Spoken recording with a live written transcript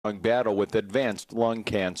battle with advanced lung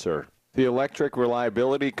cancer. The Electric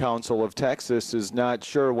Reliability Council of Texas is not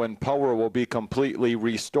sure when power will be completely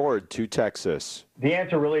restored to Texas. The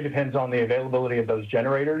answer really depends on the availability of those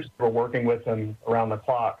generators. We're working with them around the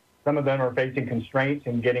clock. Some of them are facing constraints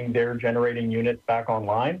in getting their generating units back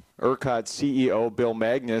online. ERCOT CEO Bill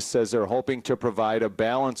Magnus says they're hoping to provide a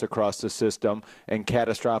balance across the system, and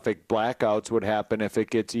catastrophic blackouts would happen if it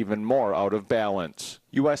gets even more out of balance.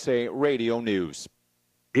 USA Radio News.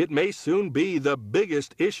 It may soon be the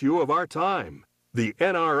biggest issue of our time, the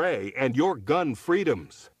NRA and your gun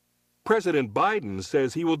freedoms. President Biden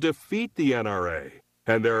says he will defeat the NRA,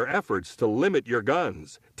 and there are efforts to limit your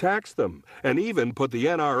guns, tax them, and even put the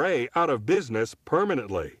NRA out of business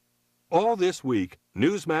permanently. All this week,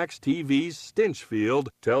 Newsmax TV's Stinchfield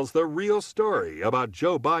tells the real story about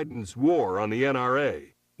Joe Biden's war on the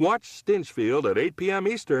NRA. Watch Stinchfield at 8 p.m.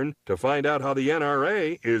 Eastern to find out how the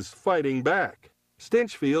NRA is fighting back.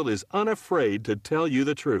 Stinchfield is unafraid to tell you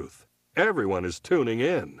the truth. Everyone is tuning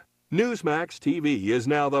in. Newsmax TV is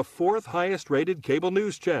now the 4th highest-rated cable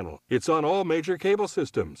news channel. It's on all major cable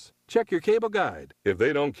systems. Check your cable guide. If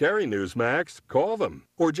they don't carry Newsmax, call them.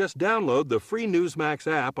 Or just download the free Newsmax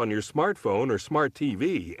app on your smartphone or smart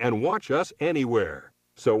TV and watch us anywhere.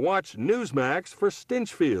 So watch Newsmax for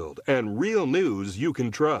Stinchfield and real news you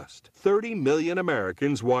can trust. 30 million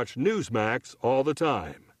Americans watch Newsmax all the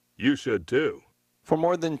time. You should too. For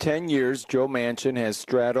more than 10 years, Joe Manchin has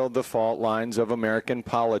straddled the fault lines of American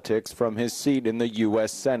politics from his seat in the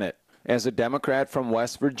U.S. Senate. As a Democrat from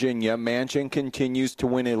West Virginia, Manchin continues to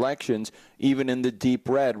win elections even in the deep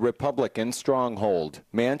red Republican stronghold.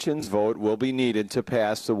 Manchin's vote will be needed to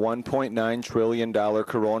pass the $1.9 trillion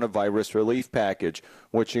coronavirus relief package,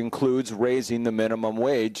 which includes raising the minimum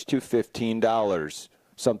wage to $15.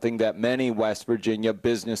 Something that many West Virginia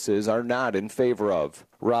businesses are not in favor of.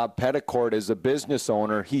 Rob Petticourt is a business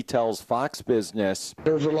owner. He tells Fox Business.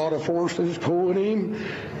 There's a lot of forces pulling him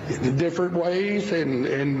in different ways,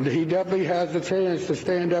 and he definitely has the chance to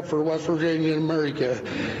stand up for West Virginia and America.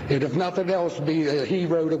 And if nothing else, be a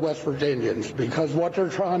hero to West Virginians, because what they're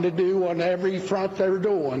trying to do on every front they're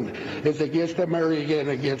doing is against America and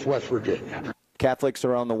against West Virginia. Catholics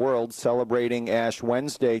around the world celebrating Ash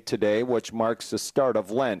Wednesday today, which marks the start of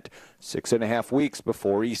Lent, 6.5 weeks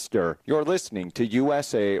before Easter. You're listening to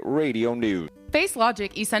USA Radio News. Face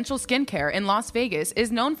Logic Essential Skincare in Las Vegas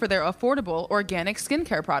is known for their affordable organic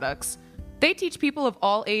skincare products. They teach people of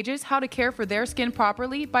all ages how to care for their skin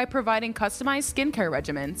properly by providing customized skincare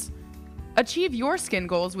regimens. Achieve your skin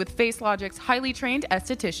goals with Face Logic's highly trained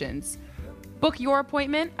estheticians. Book your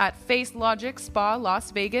appointment at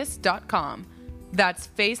FaceLogicSpaLasVegas.com. That's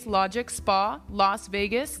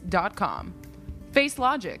FaceLogicSpaLasVegas.com. Face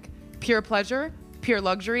Logic. Pure pleasure, pure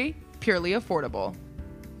luxury, purely affordable.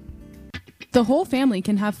 The whole family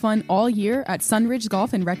can have fun all year at Sunridge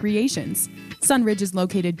Golf and Recreations. Sunridge is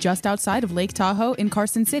located just outside of Lake Tahoe in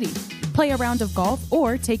Carson City. Play a round of golf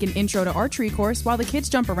or take an intro to archery course while the kids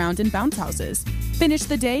jump around in bounce houses. Finish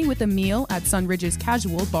the day with a meal at Sunridge's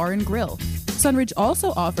Casual Bar and Grill. Sunridge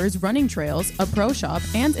also offers running trails, a pro shop,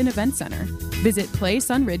 and an event center. Visit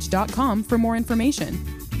PlaySunridge.com for more information.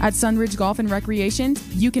 At Sunridge Golf and Recreations,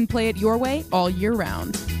 you can play it your way all year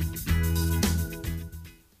round.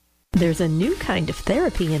 There's a new kind of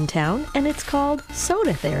therapy in town, and it's called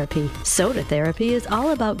soda therapy. Soda therapy is all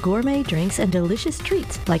about gourmet drinks and delicious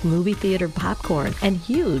treats like movie theater popcorn and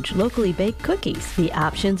huge locally baked cookies. The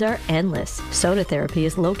options are endless. Soda therapy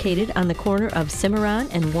is located on the corner of Cimarron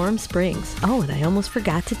and Warm Springs. Oh, and I almost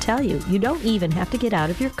forgot to tell you, you don't even have to get out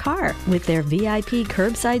of your car with their VIP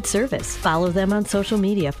curbside service. Follow them on social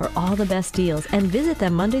media for all the best deals and visit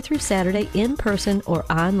them Monday through Saturday in person or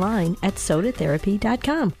online at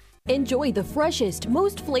sodatherapy.com. Enjoy the freshest,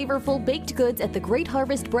 most flavorful baked goods at the Great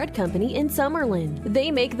Harvest Bread Company in Summerlin.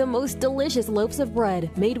 They make the most delicious loaves of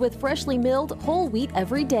bread made with freshly milled whole wheat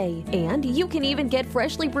every day. And you can even get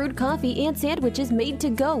freshly brewed coffee and sandwiches made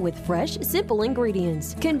to go with fresh, simple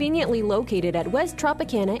ingredients. Conveniently located at West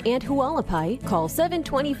Tropicana and Hualapai, call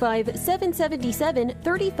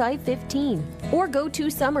 725-777-3515 or go to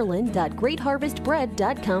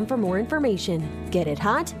summerlin.greatharvestbread.com for more information. Get it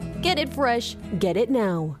hot, get it fresh, get it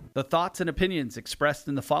now. The thoughts and opinions expressed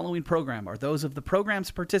in the following program are those of the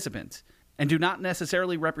program's participants and do not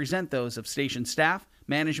necessarily represent those of station staff,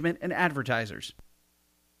 management, and advertisers.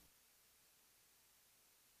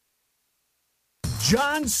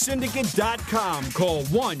 JohnSyndicate.com. Call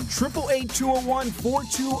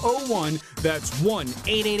 1-888-201-4201. That's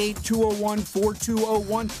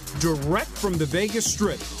 1-888-201-4201. Direct from the Vegas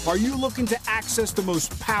Strip. Are you looking to access the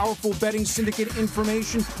most powerful betting syndicate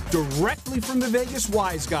information directly from the Vegas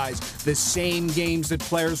Wise Guys? The same games that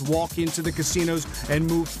players walk into the casinos and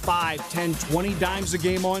move 5, 10, 20 dimes a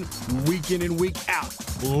game on week in and week out.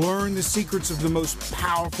 Learn the secrets of the most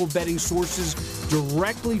powerful betting sources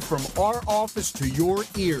directly from our office to your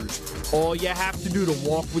ears. All you have to do to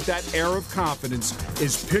walk with that air of confidence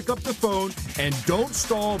is pick up the phone and don't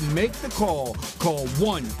stall, make the call. Call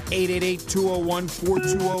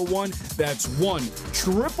 1-888-201-4201. That's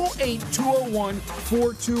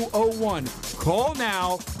 1-888-201-4201. Call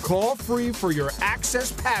now, call free for your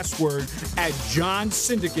access password at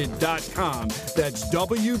johnsyndicate.com. That's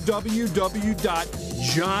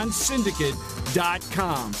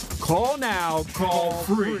www.johnsyndicate.com. Call now, call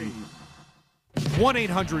free.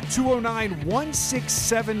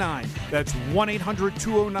 1-800-209-1679. That's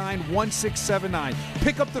 1-800-209-1679.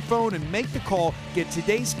 Pick up the phone and make the call. Get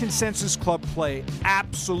today's Consensus Club play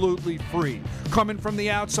absolutely free. Coming from the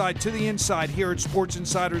outside to the inside here at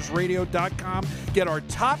SportsInsidersRadio.com. Get our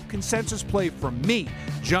top consensus play from me,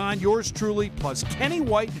 John, yours truly, plus Kenny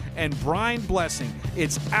White and Brian Blessing.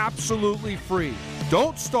 It's absolutely free.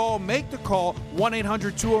 Don't stall. Make the call.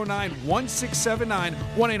 1-800-209-1679.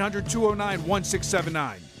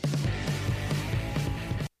 1-800-209-1679.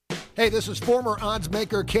 Hey, this is former odds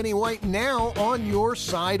maker Kenny White, now on your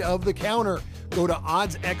side of the counter. Go to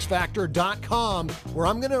oddsxfactor.com, where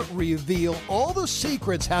I'm going to reveal all the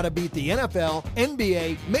secrets how to beat the NFL,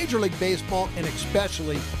 NBA, Major League Baseball, and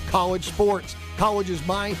especially college sports. College is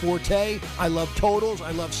my forte. I love totals,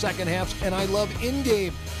 I love second halves, and I love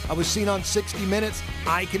in-game. I was seen on 60 Minutes.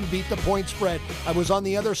 I can beat the point spread. I was on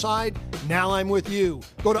the other side. Now I'm with you.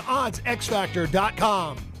 Go to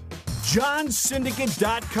oddsxfactor.com.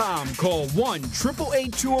 JohnSyndicate.com. Call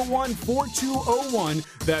 1-888-201-4201.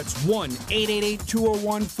 That's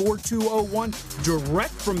 1-888-201-4201.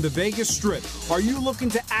 Direct from the Vegas Strip. Are you looking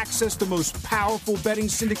to access the most powerful betting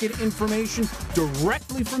syndicate information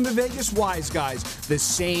directly from the Vegas Wise Guys? The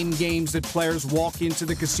same games that players walk into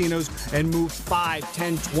the casinos and move 5,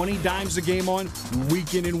 10, 20 dimes a game on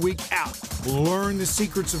week in and week out. Learn the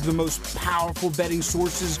secrets of the most powerful betting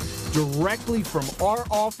sources directly from our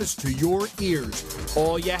office to your ears.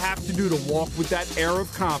 All you have to do to walk with that air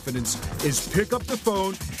of confidence is pick up the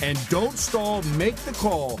phone and don't stall. Make the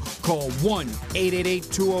call. Call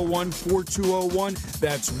 1-888-201-4201.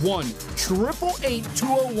 That's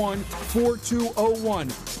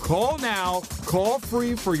 1-888-201-4201. Call now. Call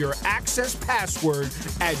free for your access password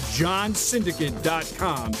at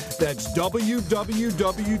johnsyndicate.com. That's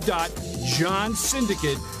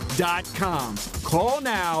www.johnsyndicate.com. Call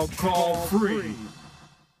now. Call free.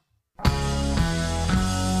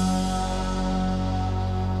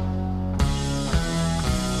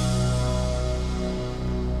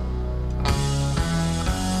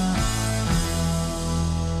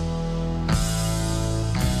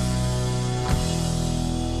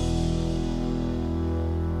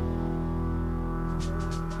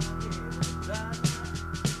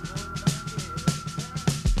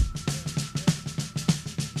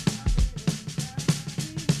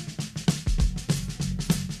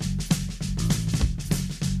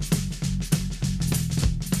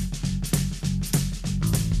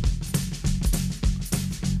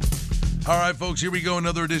 All right, folks, here we go.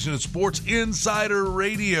 Another edition of Sports Insider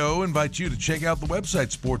Radio. Invite you to check out the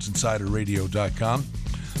website, sportsinsiderradio.com.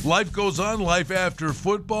 Life goes on, life after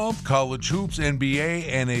football, college hoops, NBA,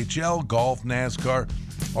 NHL, golf, NASCAR,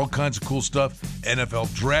 all kinds of cool stuff.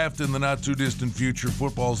 NFL draft in the not-too-distant future.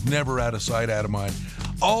 Football's never out of sight, out of mind.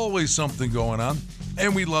 Always something going on.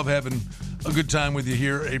 And we love having a good time with you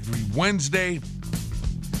here every Wednesday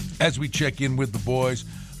as we check in with the boys.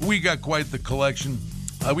 We got quite the collection.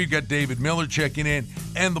 We've got David Miller checking in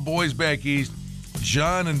and the boys back east,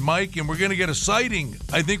 John and Mike, and we're going to get a sighting.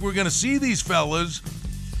 I think we're going to see these fellas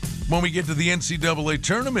when we get to the NCAA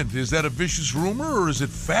tournament. Is that a vicious rumor or is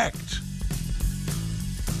it fact?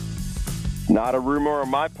 Not a rumor on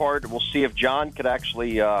my part. We'll see if John could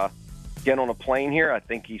actually get on a plane here. I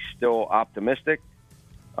think he's still optimistic.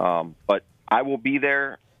 But I will be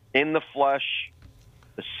there in the flesh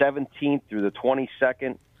the 17th through the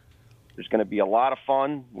 22nd. There's going to be a lot of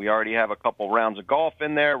fun. We already have a couple rounds of golf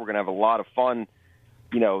in there. We're going to have a lot of fun.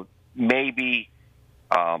 You know, maybe,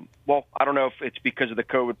 well, I don't know if it's because of the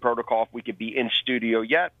COVID protocol, if we could be in studio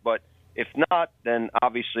yet. But if not, then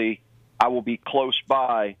obviously I will be close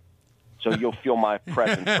by, so you'll feel my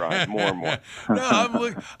presence, Brian, more and more.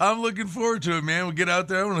 No, I'm looking forward to it, man. We'll get out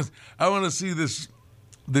there. I want to see this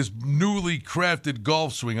this newly crafted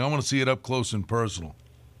golf swing. I want to see it up close and personal.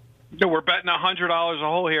 No, we're betting $100 a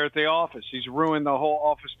hole here at the office. He's ruined the whole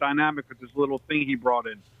office dynamic with this little thing he brought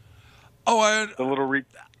in. Oh, the little.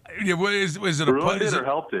 Yeah, what is it?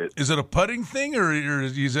 Helped it? Is it a putting thing, or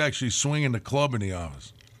he's actually swinging the club in the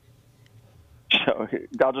office? So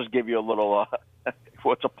I'll just give you a little.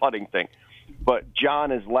 What's a putting thing? But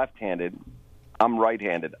John is left-handed. I'm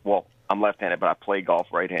right-handed. Well, I'm left-handed, but I play golf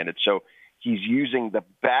right-handed. So he's using the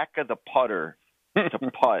back of the putter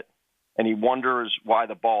to putt. And he wonders why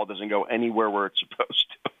the ball doesn't go anywhere where it's supposed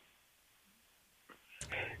to.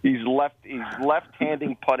 He's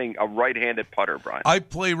left-handing putting a right-handed putter, Brian. I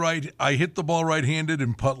play right. I hit the ball right-handed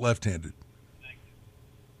and putt left-handed.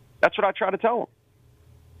 That's what I try to tell him.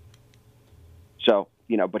 So,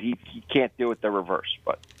 but he can't do it the reverse.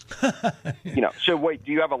 But, So wait,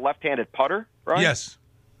 do you have a left-handed putter, Brian? Yes.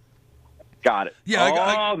 Got it. Yeah.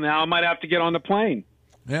 Now I might have to get on the plane.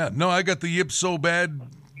 Yeah. No, I got the yips so bad.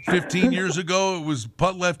 15 years ago, it was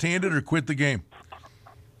putt left-handed or quit the game.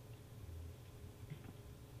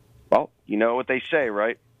 Well, you know what they say,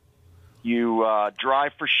 right? You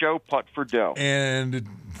drive for show, putt for dough. And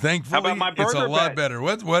thankfully, How about my burger it's a lot bet? better.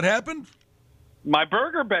 What happened? My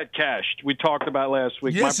burger bet cashed. We talked about last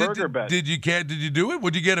week. Yes, my burger bet. Did you do it?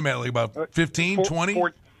 What'd you get him at? Like about 15, 20?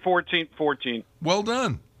 14. Well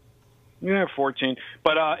done. Yeah, 14.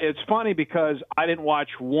 But it's funny because I didn't watch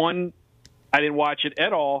it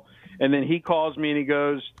at all. And then he calls me and he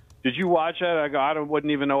goes, "Did you watch that?" I go, "I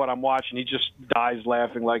wouldn't even know what I'm watching." He just dies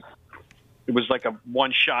laughing like it was like a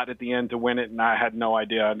one shot at the end to win it, and I had no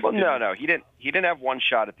idea. Well, no, he didn't have one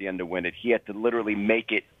shot at the end to win it. He had to literally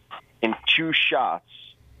make it in 2 shots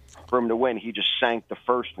for him to win. He just sank the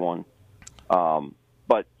first one,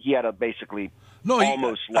 but he had a basically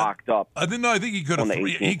almost locked up. I think he could have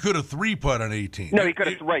he could have 3-putt on 18. No, he could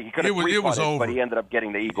have 3-putted, it was over. but he ended up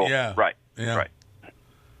getting the eagle. Yeah, right.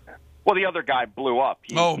 Well, the other guy blew up.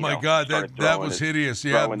 My God, that was hideous.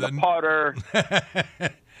 Yeah, throwing the putter.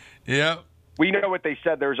 Yeah. Well, you know what they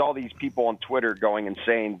said? There's all these people on Twitter going and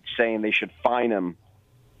saying they should fine him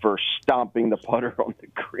for stomping the putter on the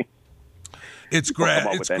green. It's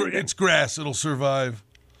grass. It's grass. It'll survive.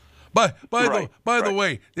 By the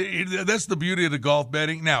way, that's the beauty of the golf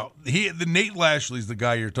betting. Now, Nate Lashley's the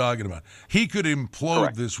guy you're talking about. He could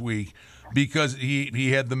implode this week because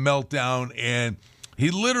he had the meltdown and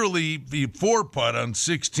he literally 4-putt on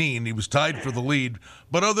 16. He was tied for the lead.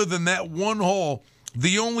 But other than that one hole,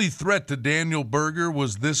 the only threat to Daniel Berger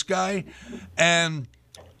was this guy. And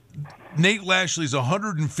Nate Lashley's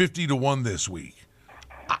 150-1 this week.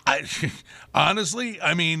 Honestly,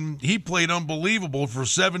 he played unbelievable for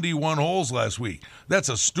 71 holes last week. That's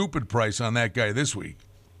a stupid price on that guy this week.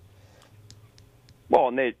 Well,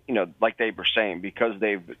 and they, like they were saying, because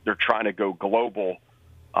they're trying to go global,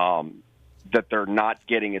 that they're not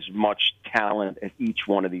getting as much talent at each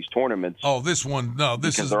one of these tournaments. Oh, this one, no,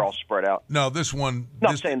 because they're all spread out. No, this one. No,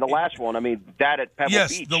 I'm saying the last one. That at Pebble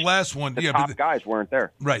Beach. Yes, the last one. The top guys weren't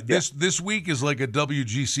there. Right. Yeah. This week is like a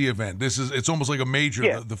WGC event. It's almost like a major.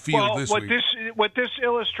 Yeah. The field this week. What this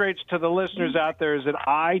illustrates to the listeners out there is that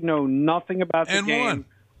I know nothing about the game,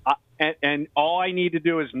 and all I need to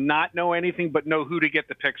do is not know anything, but know who to get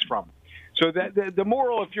the picks from. So the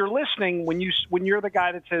moral, if you're listening, when you're the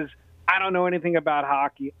guy that says, "I don't know anything about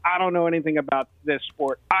hockey. I don't know anything about this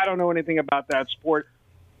sport. I don't know anything about that sport."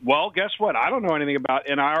 Well, guess what? I don't know anything about,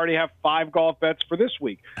 and I already have 5 golf bets for this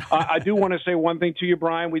week. I do want to say one thing to you,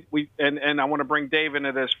 Brian. And I want to bring Dave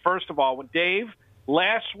into this. First of all, with Dave,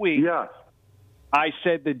 last week, I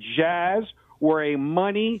said the Jazz were a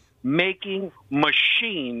money-making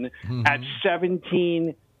machine at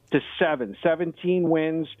 17-7. 17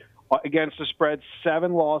 wins against the spread,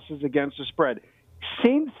 7 losses against the spread.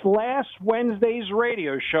 Since last Wednesday's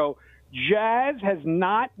radio show, Jazz has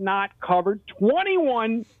not covered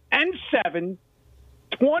 21-7,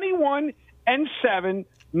 21-7,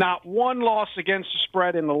 not one loss against the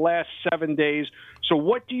spread in the last 7 days. So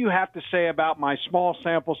what do you have to say about my small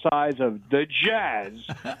sample size of the Jazz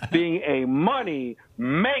being a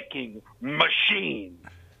money-making machine?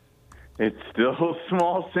 It's still a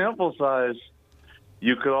small sample size.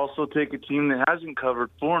 You could also take a team that hasn't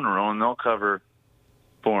covered 4 in a row, and they'll cover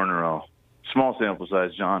 4 in a row. Small sample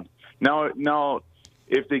size, John. Now,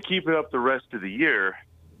 if they keep it up the rest of the year,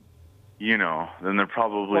 then they're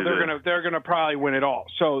probably they're gonna probably win it all.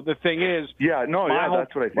 So the thing is, that's what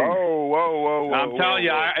I think. Whoa! I'm telling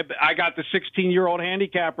you, I got the 16-year-old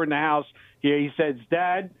handicapper in the house here. He says,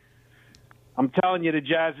 "Dad, I'm telling you, the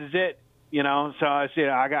Jazz is it." So I said,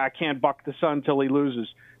 I can't buck the son till he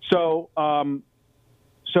loses. So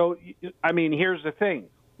here's the thing.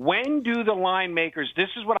 When do the line makers, this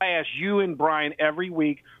is what I ask you and Brian every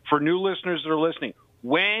week for new listeners that are listening,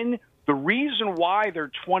 when the reason why they're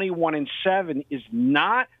 21-7 is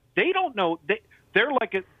not, they don't know, they're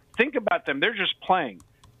like, think about them, they're just playing.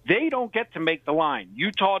 They don't get to make the line.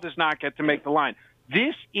 Utah does not get to make the line.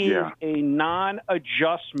 This is a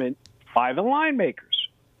non-adjustment by the line makers.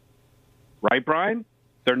 Right, Brian?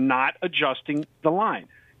 They're not adjusting the line.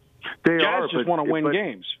 Jazz just want to win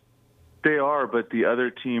games. They are, but the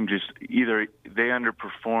other team just either they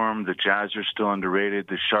underperform, the Jazz are still underrated,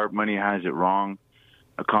 the sharp money has it wrong,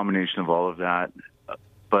 a combination of all of that.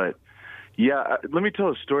 But, yeah, let me tell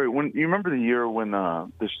a story. When you remember the year when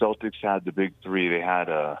the Celtics had the big three, they had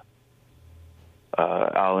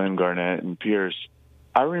Allen, Garnett, and Pierce.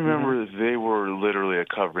 I remember they were literally a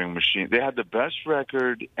covering machine. They had the best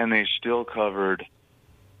record, and they still covered,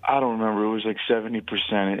 I don't remember, it was like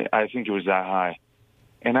 70%. I think it was that high.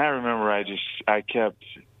 And I remember I kept,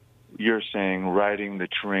 you're saying, riding the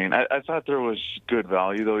train. I thought there was good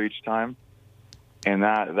value, though, each time. And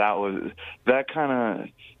that kind of,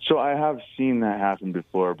 so I have seen that happen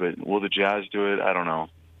before, but will the Jazz do it? I don't know.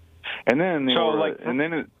 And then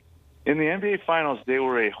in the NBA Finals, they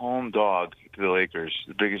were a home dog to the Lakers.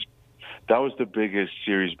 That was the biggest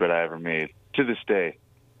series bet I ever made. To this day,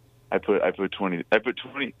 I put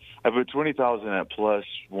 20,000 at plus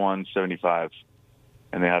 175,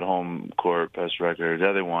 and they had home court best record.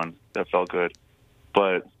 Yeah, they won. That felt good.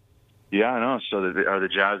 But yeah, I know. So are the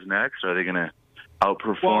Jazz next? Are they going to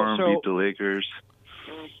outperform, beat the Lakers?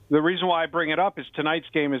 The reason why I bring it up is tonight's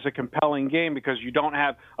game is a compelling game because you don't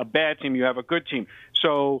have a bad team, you have a good team.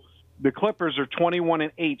 So the Clippers are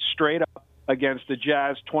 21-8 straight up against the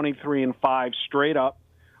Jazz, 23-5 straight up.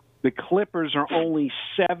 The Clippers are only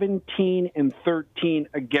 17-13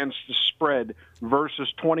 against the spread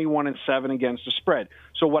versus 21-7 against the spread.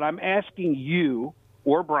 So what I'm asking you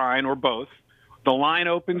or Brian or both, the line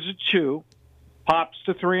opens at 2, pops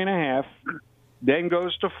to 3.5, then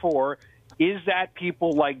goes to 4. Is that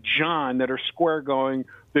people like John that are square going,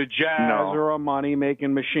 the Jazz are a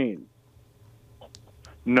money-making machine?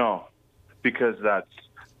 No, because they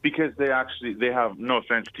have, no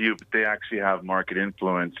offense to you, but they actually have market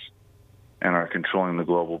influence and are controlling the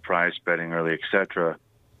global price, betting early, etc.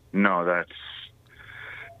 No,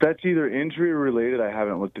 that's either injury related. I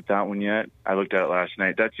haven't looked at that one yet. I looked at it last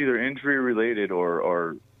night. That's either injury related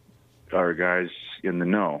or are guys in the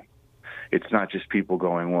know. It's not just people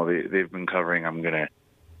going, well, they've been covering, I'm going to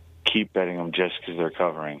keep betting them just because they're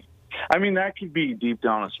covering. I mean, that could be deep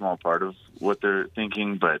down a small part of what they're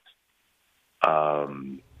thinking, but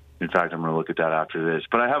in fact, I'm going to look at that after this.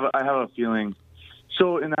 But I have a feeling.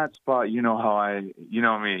 So in that spot, you know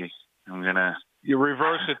me. I'm going to. You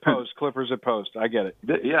reverse at post, Clippers at post. I get it.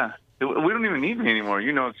 Yeah. We don't even need me anymore.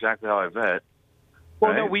 You know exactly how I bet.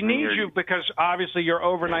 Well, right? No, we need you because obviously your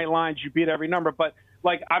overnight lines, you beat every number. But,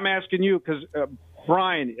 like, I'm asking you because,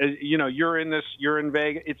 Brian, you're in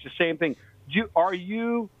Vegas. It's the same thing. Do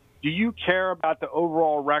you care about the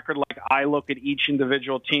overall record like I look at each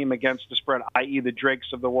individual team against the spread, i.e. the Drakes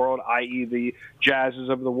of the world, i.e. the Jazzes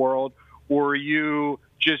of the world? Or are you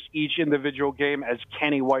just each individual game, as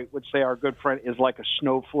Kenny White would say, our good friend, is like a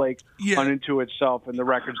snowflake unto itself and the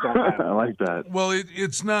records don't matter? I like that. Well,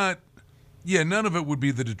 it's not – none of it would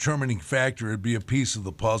be the determining factor. It would be a piece of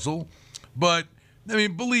the puzzle. But, I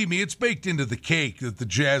mean, believe me, it's baked into the cake that the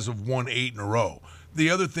Jazz have won 8 in a row. The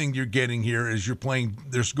other thing you're getting here is they're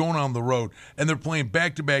going on the road, and they're playing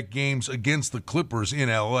back-to-back games against the Clippers in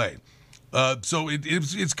L.A. So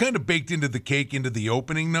it's kind of baked into the cake, into the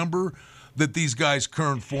opening number, that these guys'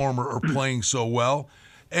 current form are playing so well.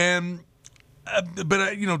 And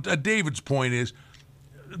David's point is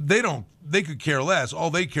they could care less. All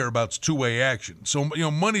they care about is two-way action. So,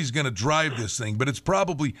 money's going to drive this thing, but it's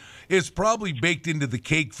probably baked into the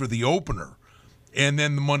cake for the opener. And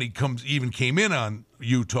then the money came in on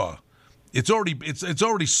Utah. It's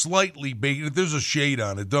already slightly baked. There's a shade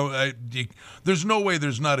on it. There's no way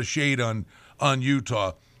there's not a shade on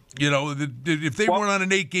Utah. If they weren't on an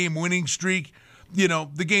 8-game winning streak,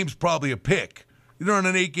 the game's probably a pick. They're on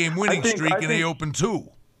an 8-game winning streak and they open 2.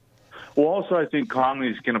 Well, also I think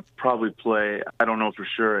Conley's going to probably play. I don't know for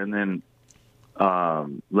sure, and then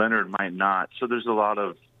Leonard might not. So there's a lot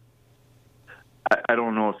of. I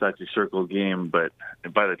don't know if that's a circle game, but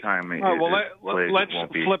by the time let's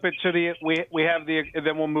flip it to the we have the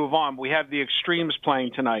then we'll move on. We have the extremes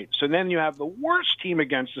playing tonight. So then you have the worst team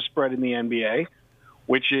against the spread in the NBA,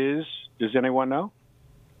 which is, does anyone know?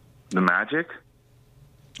 The Magic?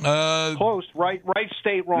 Close. Right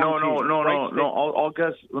state, wrong team. No. I'll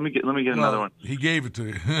guess. Let me get another one. He gave it to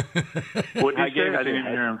you. What did he say? I didn't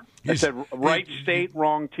hear him. I said right state,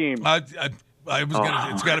 wrong team. I was gonna.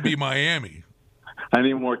 It's got to be Miami. I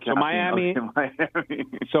need more caffeine.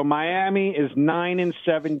 So Miami is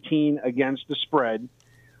 9-17 against the spread.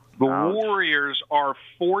 The Warriors are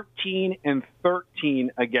 14-13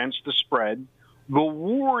 against the spread. The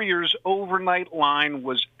Warriors' overnight line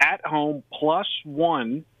was at home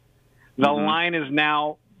 +1. The line is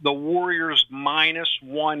now the Warriors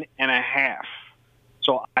 -1.5.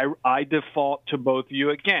 So I default to both of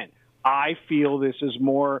you again. I feel this is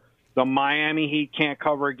more the Miami Heat can't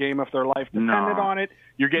cover a game if their life depended on it.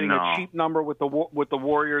 You're getting a cheap number with the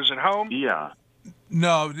Warriors at home. Yeah.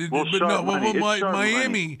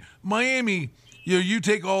 Miami. You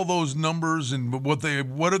take all those numbers and what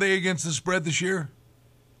are they against the spread this year?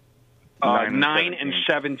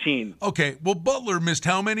 9-17. Okay. Well, Butler missed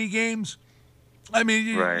how many games? I mean,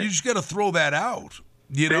 you just got to throw that out.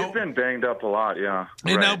 They've been banged up a lot, yeah.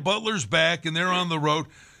 And now Butler's back, and they're on the road,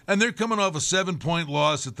 and they're coming off a 7-point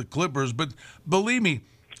loss at the Clippers. But believe me,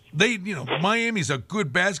 Miami's a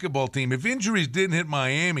good basketball team. If injuries didn't hit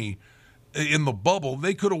Miami in the bubble,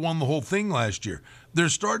 they could have won the whole thing last year. They're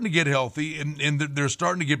starting to get healthy, and they're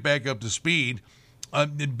starting to get back up to speed.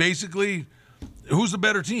 Basically, who's the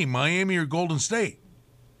better team, Miami or Golden State?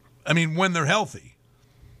 I mean, when they're healthy.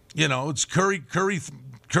 It's Curry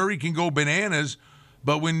can go bananas,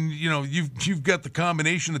 but when you've got the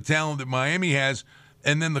combination of talent that Miami has,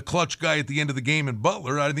 and then the clutch guy at the end of the game in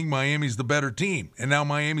Butler, I think Miami's the better team. And now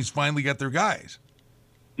Miami's finally got their guys.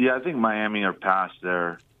 Yeah, I think Miami are past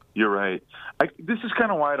there. You're right. This is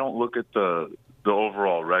kind of why I don't look at the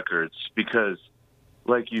overall records, because,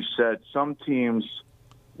 like you said, some teams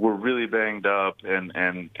were really banged up, and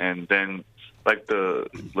then like the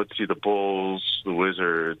Bulls, the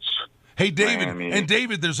Wizards. Hey, David, Miami. And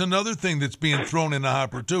David, there's another thing that's being thrown in the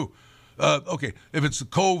hopper too. Okay, if it's the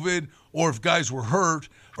COVID or if guys were hurt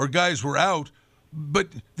or guys were out, but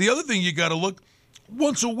the other thing you got to look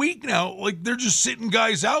once a week now, like they're just sitting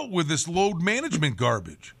guys out with this load management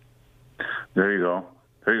garbage. There you go.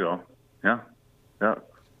 Yeah.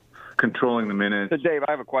 Controlling the minutes. So, Dave,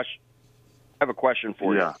 I have a question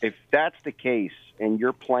for you. If that's the case and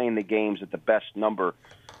you're playing the games at the best number,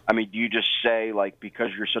 I mean, do you just say, like,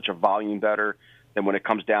 because you're such a volume better, then when it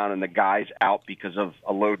comes down and the guy's out because of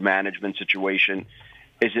a load management situation,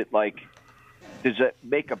 is it like, does it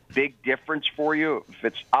make a big difference for you? If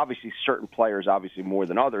it's obviously certain players, obviously more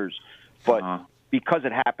than others, but because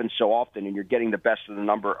it happens so often and you're getting the best of the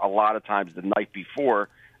number a lot of times the night before,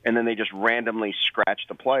 and then they just randomly scratch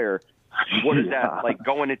the player, what is that like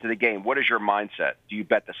going into the game? What is your mindset? Do you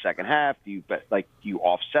bet the second half? Do you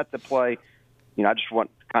offset the play? I just want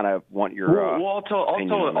your. I'll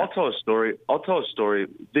tell a story.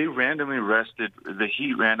 They randomly rested the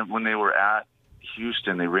Heat when they were at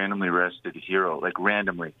Houston. They randomly rested Hero, like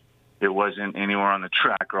randomly. It wasn't anywhere on the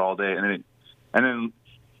track or all day. And then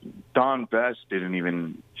Don Best didn't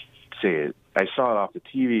even say it. I saw it off the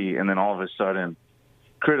TV, and then all of a sudden,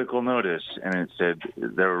 critical notice, and it said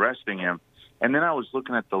they're arresting him. And then I was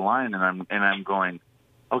looking at the line, and I'm going,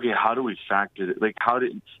 okay, how do we factor it? Like,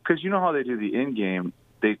 because you know how they do the in-game,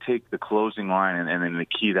 they take the closing line and then they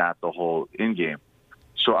key that the whole in-game.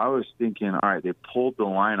 So I was thinking, all right, they pulled the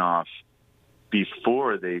line off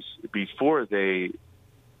before that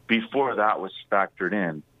was factored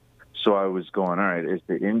in. So I was going, all right, is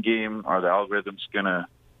the in-game, are the algorithms going to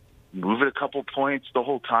move it a couple points the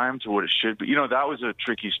whole time to what it should be? That was a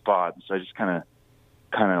tricky spot. So I just kind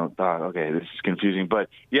of thought, okay, this is confusing. But,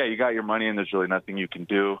 yeah, you got your money and there's really nothing you can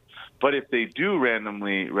do. But if they do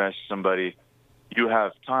randomly rest somebody, you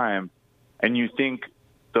have time, and you think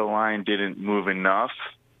the line didn't move enough,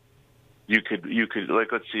 you could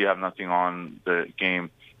like, let's say you have nothing on the game,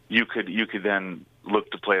 you could then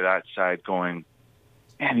look to play that side going,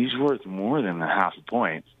 man, he's worth more than a half a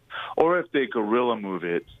point. Or if they gorilla move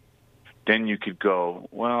it, then you could go,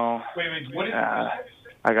 well,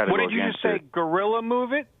 what did you just say? It. Gorilla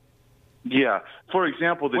move it? Yeah. For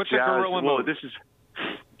example, the What's Jazz. A gorilla move?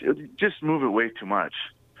 Just move it way too much.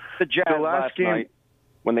 The Jazz last game,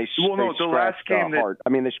 when they scratched Hart. I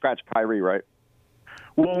mean, they scratched Kyrie, right?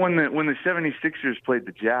 Well, when the 76ers played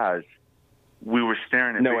the Jazz, we were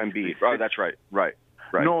staring at Embiid. Oh, that's right. Right.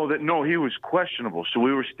 No, he was questionable. So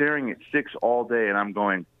we were staring at 6 all day, and I'm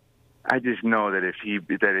going, I just know that if he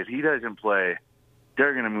doesn't play,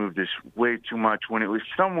 they're going to move this way too much when it was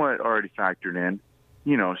somewhat already factored in,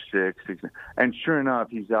 6. And sure enough,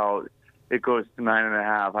 he's out. It goes to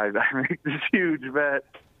 9.5. I make this huge bet.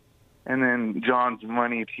 And then John's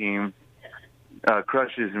money team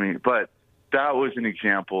crushes me. But that was an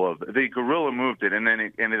example of they gorilla moved it, and then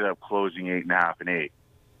it ended up closing 8.5 and 8.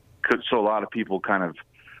 So a lot of people kind of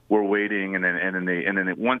were waiting, and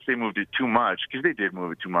then once they moved it too much, because they did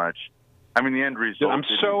move it too much. I mean, the end result. I'm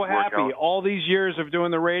so happy. All these years of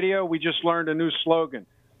doing the radio, we just learned a new slogan: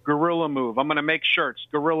 Gorilla Move. I'm going to make shirts,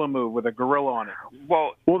 Gorilla Move, with a gorilla on it.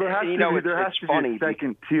 Well, there has to be a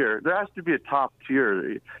second tier. There has to be a top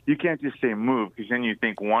tier. You can't just say move, because then you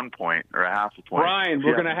think 1 point or a half a point. Brian,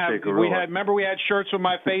 we're going to have. Remember we had shirts with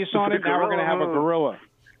my face on it. Now we're going to have a gorilla.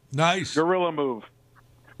 Nice. Gorilla Move.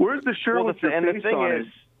 Where's the shirt with your face on it?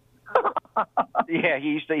 Yeah,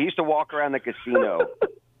 he used to walk around the casino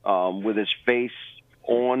with his face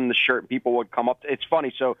on the shirt. People would come up. It's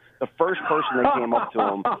funny. So the first person that came up to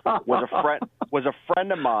him was a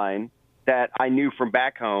friend of mine that I knew from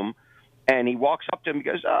back home, and he walks up to him. He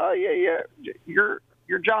goes, "Oh yeah, you're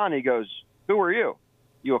John." He goes, "Who are you?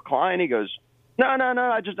 You a client?" He goes, "No.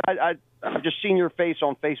 I've just seen your face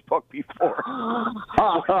on Facebook before."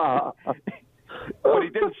 But he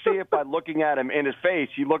didn't see it by looking at him in his face.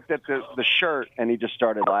 He looked at the shirt, and he just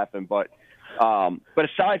started laughing. But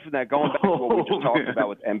aside from that, going back to what we just talked about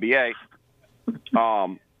with NBA,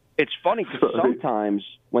 it's funny because sometimes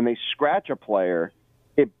when they scratch a player,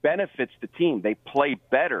 it benefits the team. They play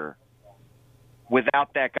better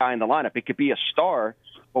without that guy in the lineup. It could be a star,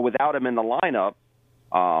 but without him in the lineup,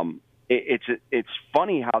 it's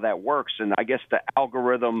funny how that works. And I guess the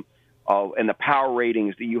algorithm and the power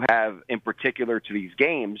ratings that you have in particular to these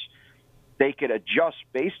games, they could adjust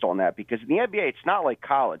based on that, because in the NBA, it's not like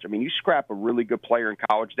college. I mean, you scrap a really good player in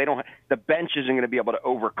college, the bench isn't going to be able to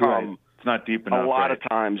overcome. Right. It's not deep enough. A lot of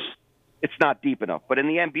times, it's not deep enough. But in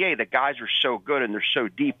the NBA, the guys are so good and they're so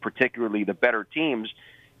deep, particularly the better teams.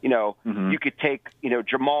 You could take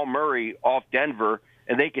Jamal Murray off Denver,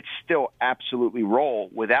 and they could still absolutely roll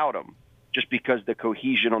without him, just because the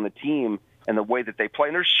cohesion on the team and the way that they play.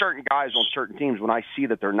 And there's certain guys on certain teams, when I see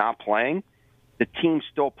that they're not playing, the team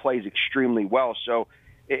still plays extremely well. So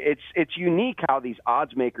it's unique how these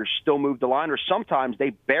odds makers still move the line, or sometimes they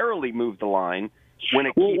barely move the line when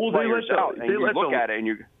it keeps players out. And you look at it and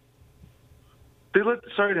you.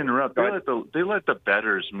 Sorry to interrupt. They let the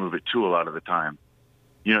bettors move it too a lot of the time.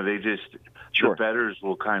 The bettors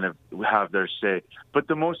will kind of have their say. But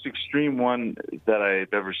the most extreme one that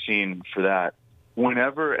I've ever seen for that,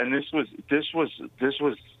 whenever, and this was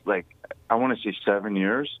like, I want to say 7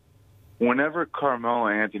 years, whenever Carmelo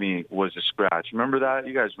Anthony was a scratch, remember that?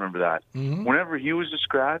 You guys remember that? Mm-hmm. Whenever he was a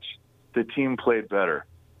scratch, the team played better,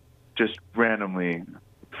 just randomly,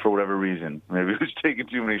 for whatever reason. Maybe it was taking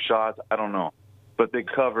too many shots, I don't know. But they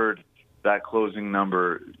covered that closing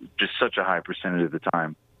number just such a high percentage of the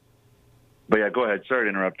time. But yeah, go ahead. Sorry to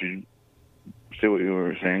interrupt you. Say what you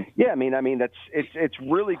were saying. Yeah, I mean it's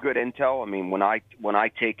really good intel. I mean, when I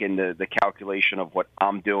take into the calculation of what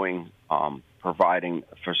I'm doing, providing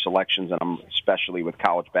for selections, and I'm especially with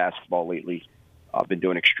college basketball lately, I've been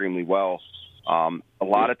doing extremely well. A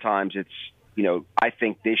lot of times it's I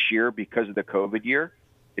think this year, because of the COVID year,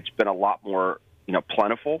 it's been a lot more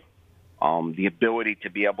plentiful. The ability to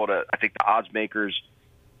be able to, I think the odds makers,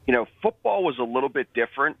 football was a little bit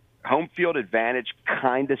different. Home field advantage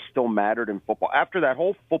kind of still mattered in football. After that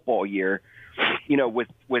whole football year,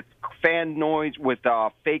 with fan noise, with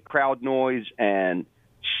fake crowd noise, and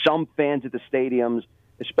some fans at the stadiums,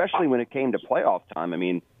 especially when it came to playoff time. I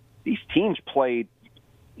mean, these teams played.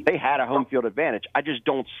 They had a home field advantage. I just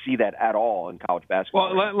don't see that at all in college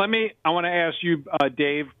basketball. Well, I want to ask you,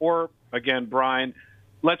 Dave, or again, Brian.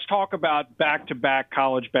 Let's talk about back-to-back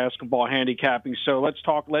college basketball handicapping. So let's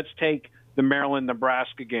take the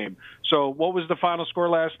Maryland-Nebraska game. So what was the final score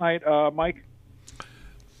last night, Mike?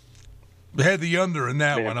 They had the under in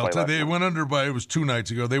that one. I'll tell you, they went under by, it was 2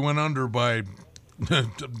 nights ago. They went under by,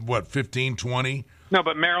 15, 20? No,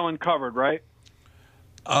 but Maryland covered, right?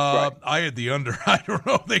 Right. I had the under. I don't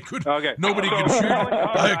know. They could. Okay. Nobody could shoot.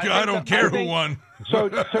 I don't care who won. So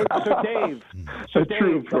Dave.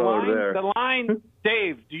 The line.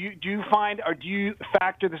 Dave, do you find, or do you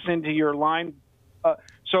factor this into your line?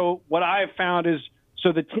 So what I have found is,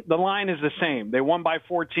 the line is the same. They won by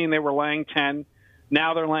 14. They were laying 10.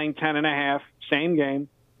 Now they're laying 10.5. Same game.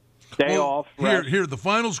 Day off. Here. The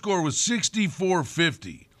final score was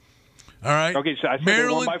 64-50. All right. Okay, so I said they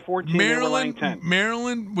won by 14. They were laying 10.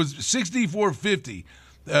 Maryland was 64-50.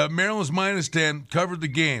 Maryland's minus 10 covered the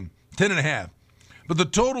game, 10.5. But the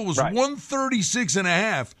total was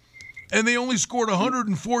 136.5, and they only scored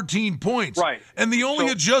 114 points. Right. And the only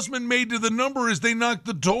adjustment made to the number is they knocked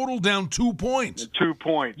the total down 2 points. 2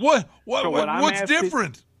 points. What's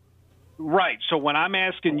different? Right. So what I'm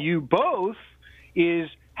asking you both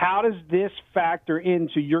is, how does this factor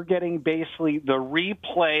into you're getting basically the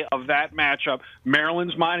replay of that matchup?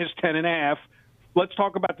 Maryland's minus 10.5. Let's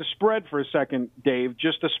talk about the spread for a second, Dave,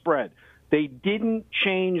 just the spread. They didn't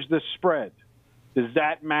change the spread. Does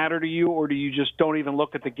that matter to you, or do you just don't even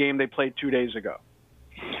look at the game they played 2 days ago?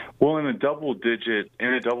 Well, in a double digit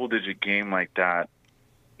game like that,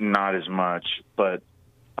 not as much, but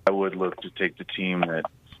I would look to take the team that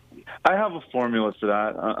I have a formula for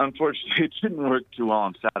that. Unfortunately, it didn't work too well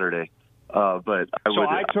on Saturday, but I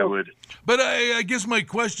would. But I guess my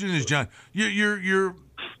question is, John, you're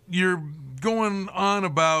going on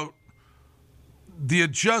about the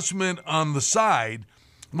adjustment on the side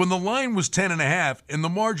when the line was 10.5 and the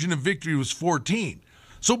margin of victory was 14.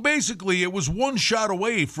 So basically, it was one shot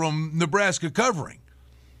away from Nebraska covering.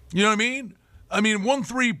 You know what I mean? I mean, 1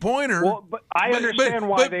 3-pointer. Well, but I understand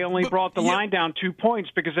why they only brought the line down 2 points,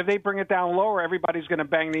 because if they bring it down lower, everybody's going to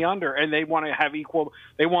bang the under, and they want to have equal.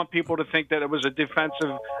 They want people to think that it was a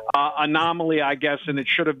defensive anomaly, I guess, and it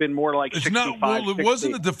should have been more like 65. Well, it 60.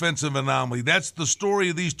 wasn't a defensive anomaly. That's the story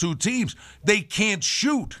of these two teams. They can't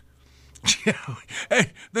shoot.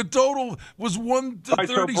 The total was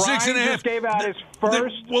 136 and a half. Just gave out his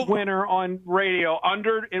first winner on radio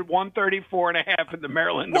under at 134.5 in the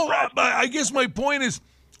Maryland. Well, I guess my point is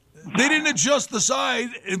they didn't adjust the side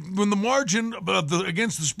when the margin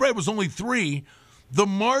against the spread was only 3. The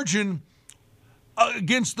margin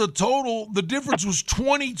against the total, the difference was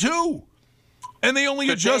 22, and they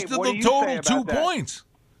only adjusted the total 2 points.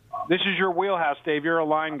 This is your wheelhouse, Dave. You're a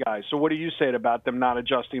line guy. So what do you say about them not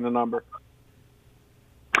adjusting the number?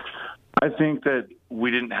 I think that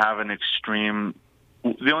we didn't have an extreme.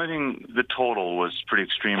 The only thing, the total was pretty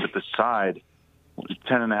extreme, but the side,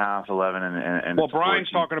 10.5, 11, and well,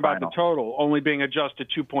 Brian's talking about the total only being adjusted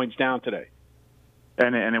 2 points down today.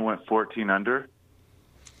 And it went 14 under?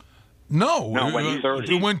 No,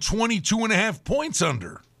 it went 22.5 points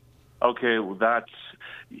under. Okay, well, that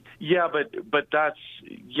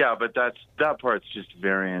part's just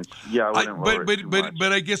variance. Yeah, I wouldn't lower it too much.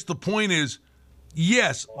 But I guess the point is,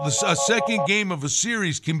 yes, a second game of a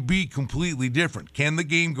series can be completely different. Can the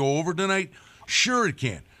game go over tonight? Sure, it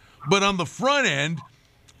can. But on the front end,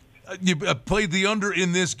 you played the under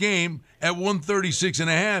in this game at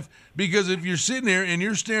 136.5, because if you're sitting there and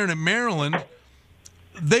you're staring at Maryland,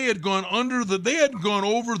 they had gone over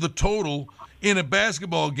the total in a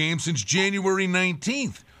basketball game since January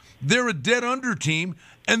 19th. They're a dead under team,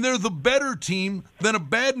 and they're the better team than a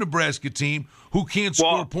bad Nebraska team who can't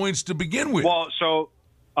score points to begin with. Well, so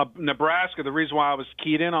Nebraska, the reason why I was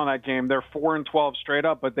keyed in on that game, they're 4-12 straight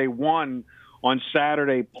up, but they won on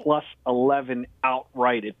Saturday plus 11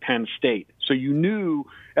 outright at Penn State. So you knew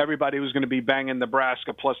everybody was going to be banging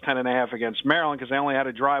Nebraska plus 10.5 against Maryland, because they only had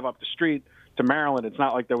to drive up the street to Maryland. It's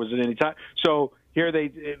not like there was at any time. So here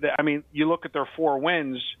you look at their 4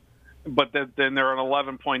 wins, but then they're an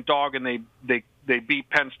 11-point dog, and they beat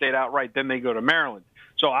Penn State outright. Then they go to Maryland.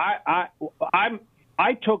 So I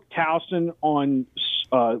took Towson on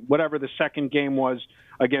whatever the second game was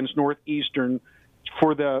against Northeastern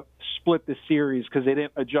for the split the series, because they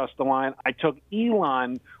didn't adjust the line. I took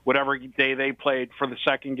Elon whatever day they played for the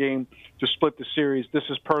second game to split the series. This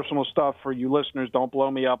is personal stuff for you listeners. Don't blow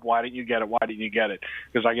me up. Why didn't you get it? Why didn't you get it?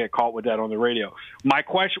 Because I get caught with that on the radio. My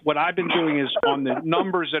question, what I've been doing is on the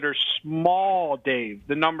numbers that are small, Dave,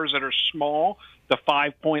 the numbers that are small, the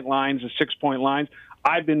 5-point lines, the 6-point lines,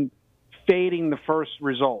 I've been fading the first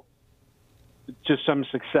result to some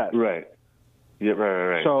success. Right. Yeah,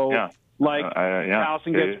 right. So, yeah.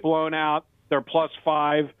 Towson gets blown out, they're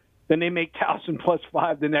 +5. Then they make Towson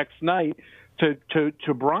 +5 the next night.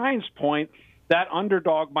 To Brian's point, that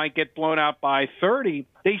underdog might get blown out by 30.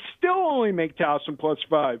 They still only make Towson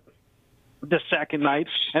 +5 the second night.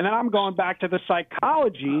 And then I'm going back to the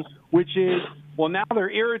psychology, which is, well, now they're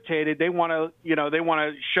irritated. They want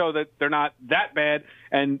to show that they're not that bad,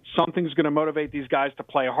 and something's going to motivate these guys to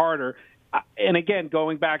play harder. And again,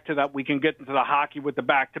 going back to that, we can get into the hockey with the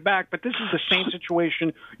back-to-back, but this is the same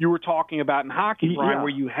situation you were talking about in hockey, Brian, where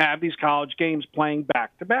you have these college games playing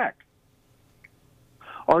back-to-back.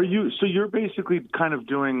 So you're basically kind of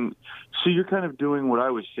doing what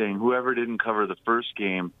I was saying. Whoever didn't cover the first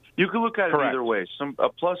game, you could look at it either way. A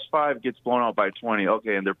 +5 gets blown out by 20.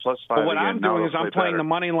 Okay, and they're +5 but what again. I'm doing is I'm playing the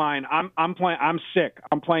money line. I'm sick.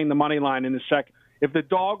 I'm playing the money line in the second. If the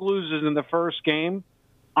dog loses in the first game,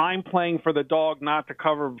 I'm playing for the dog not to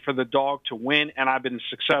cover, for the dog to win, and I've been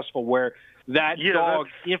successful where that dog,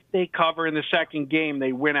 if they cover in the second game,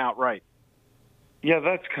 they win outright. Yeah,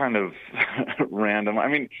 that's kind of random. I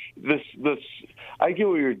mean, this I get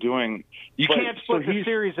what you're doing. You can't split the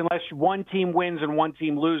series unless one team wins and one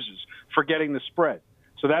team loses, forgetting the spread.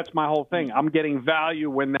 So that's my whole thing. I'm getting value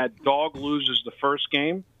when that dog loses the first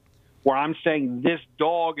game, where I'm saying this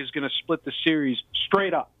dog is going to split the series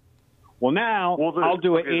straight up. Well, now I'll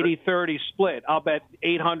do an 80-30 split. I'll bet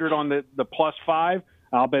 800 on the +5.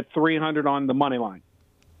 I'll bet 300 on the money line.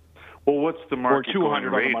 Well, what's the market going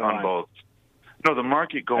rate on both? No, the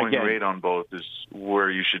market going rate on both is where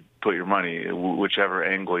you should put your money, whichever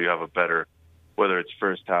angle you have a better, whether it's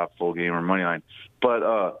first half, full game, or money line.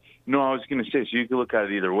 But, no, I was going to say, so you could look at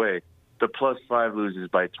it either way. The +5 loses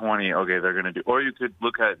by 20, okay, they're going to do. Or you could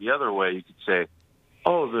look at it the other way. You could say,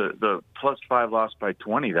 oh, the +5 lost by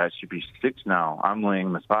 20, that should be 6 now. I'm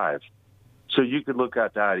laying the 5. So you could look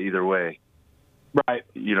at that either way. Right.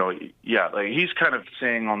 You know, yeah, like he's kind of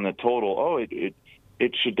saying on the total, oh,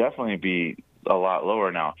 it should definitely be a lot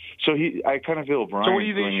lower now. So I kind of feel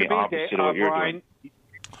Brian's doing the opposite of what you're doing.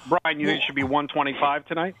 Brian, you think it should be 125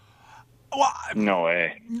 tonight? Well, no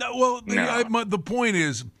way. No, well, the point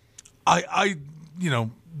is, I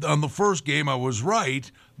on the first game I was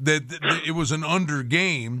right that it was an under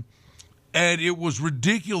game, and it was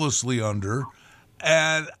ridiculously under,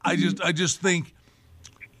 and I just think,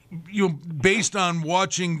 based on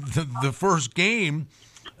watching the first game,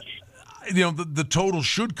 the total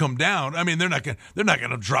should come down. I mean, they're not going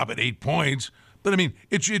to drop it 8 points, but I mean,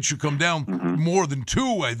 it should come down more than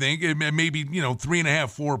 2. I think maybe 3.5,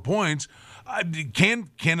 4 points. Can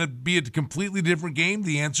it be a completely different game?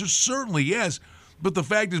 The answer is certainly yes. But the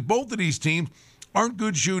fact is, both of these teams aren't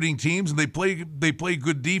good shooting teams, and they play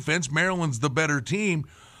good defense. Maryland's the better team.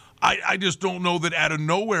 I just don't know that out of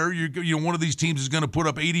nowhere one of these teams is going to put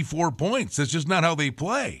up 84 points. That's just not how they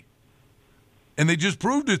play. And they just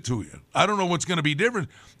proved it to you. I don't know what's going to be different.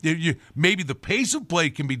 Maybe the pace of play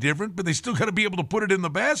can be different, but they still got to be able to put it in the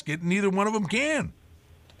basket, and neither one of them can.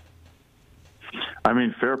 I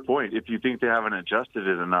mean, fair point. If you think they haven't adjusted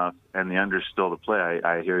it enough and the under's still to play,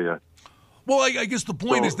 I hear you. Well, I guess the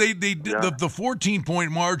point is they did the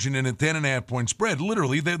 14-point margin in a 10.5-point spread.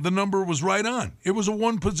 Literally, the number was right on. It was a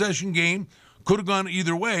one-possession game. Could have gone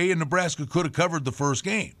either way, and Nebraska could have covered the first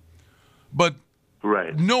game. But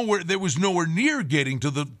there was nowhere near getting to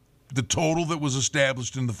the total that was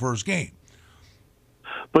established in the first game.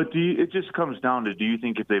 But it just comes down to, do you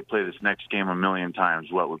think if they play this next game a million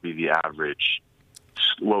times, what would be the average?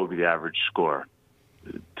 What would be the average score?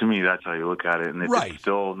 To me, that's how you look at it, and if it's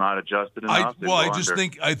still not adjusted enough.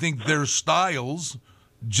 I think their styles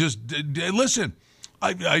just listen.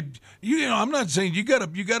 I'm not saying you got to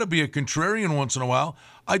be a contrarian once in a while.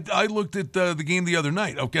 I looked at the game the other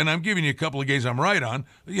night. Okay, and I'm giving you a couple of games I'm right on.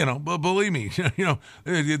 But believe me,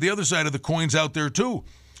 the other side of the coin's out there too.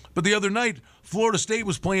 But the other night, Florida State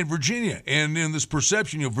was playing Virginia, and in this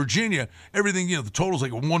perception, Virginia, everything, the total's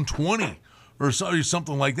like 120 or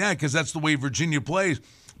something like that, because that's the way Virginia plays.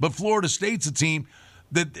 But Florida State's a team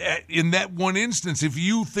that, in that one instance, if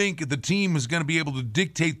you think the team is going to be able to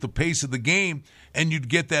dictate the pace of the game and you'd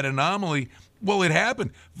get that anomaly, well, it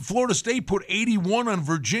happened. Florida State put 81 on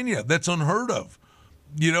Virginia. That's unheard of.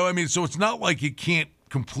 So it's not like you can't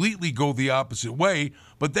completely go the opposite way,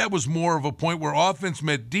 but that was more of a point where offense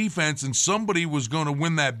met defense, and somebody was going to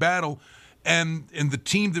win that battle, and the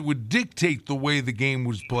team that would dictate the way the game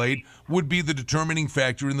was played would be the determining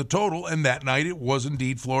factor in the total, and that night it was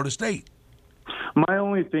indeed Florida State. My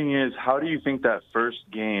only thing is, how do you think that first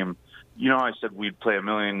game, I said we'd play a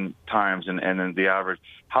million times and then the average,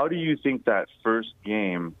 how do you think that first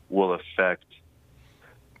game will affect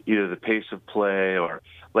either the pace of play or,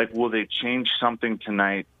 will they change something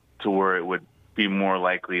tonight to where it would be more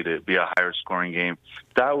likely to be a higher scoring game?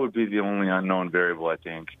 That would be the only unknown variable, I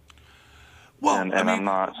think. Well, and I'm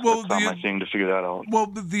not. It's not my thing to figure that out. Well,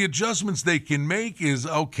 the adjustments they can make is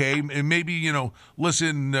okay, and maybe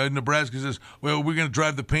listen. Nebraska says, "Well, we're going to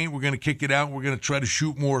drive the paint. We're going to kick it out. We're going to try to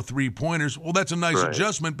shoot more 3-pointers." Well, that's a nice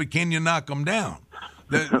adjustment, but can you knock them down?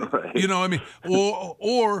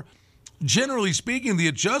 Or generally speaking, the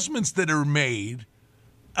adjustments that are made,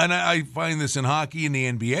 and I find this in hockey and the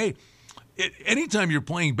NBA. Anytime you're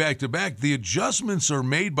playing back to back, the adjustments are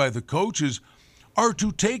made by the coaches are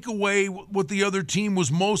to take away what the other team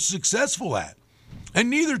was most successful at. And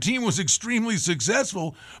neither team was extremely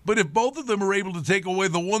successful, but if both of them are able to take away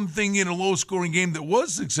the one thing in a low-scoring game that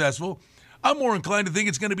was successful, I'm more inclined to think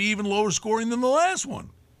it's going to be even lower scoring than the last one.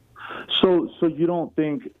 So you don't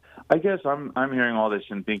think, I guess I'm hearing all this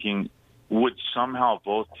and thinking, would somehow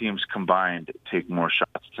both teams combined take more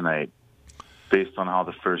shots tonight? Based on how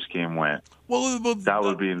the first game went. Well, that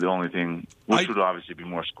would be the only thing, which would obviously be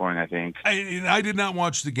more scoring, I think. I did not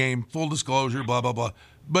watch the game, full disclosure, blah, blah, blah.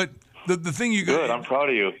 But the thing you got... Good, I'm proud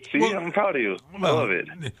of you. See, I'm proud of you. I love it.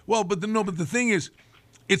 Well, but the thing is,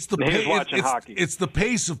 It's the hockey. It's the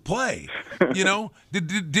pace of play. You know,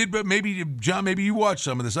 did maybe John? Maybe you watched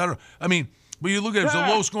some of this. I don't. I mean, but you look at it, it's a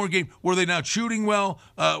low scoring game. Were they not shooting well,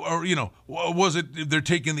 or was it they're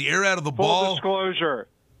taking the air out of the ball?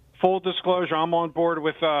 Full disclosure. I'm on board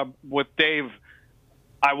with Dave.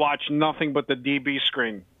 I watch nothing but the DB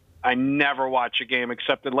screen. I never watch a game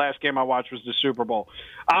except the last game I watched was the Super Bowl.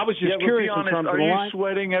 I was just curious in terms of the line. Are you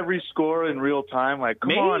sweating every score in real time? Like,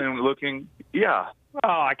 come on and looking. Yeah. Oh,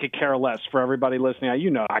 I could care less for everybody listening.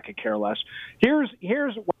 You know, I could care less. Here's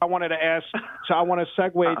what I wanted to ask. So I want to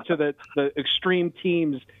segue to the extreme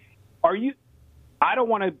teams. I'm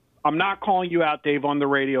not calling you out, Dave, on the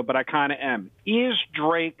radio, but I kind of am. Is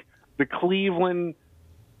Drake the Cleveland?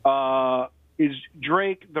 Is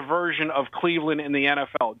Drake the version of Cleveland in the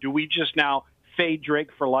NFL? Do we just now fade Drake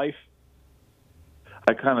for life?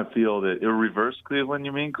 I kind of feel that it reverse Cleveland.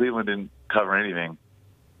 You mean Cleveland didn't cover anything?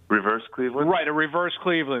 Reverse Cleveland? Right, a reverse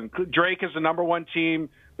Cleveland. Drake is the number one team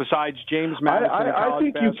besides James Madison. I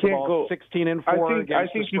think you can't go 16-4. I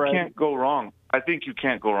think you can't go wrong. I think you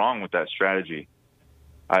can't go wrong with that strategy.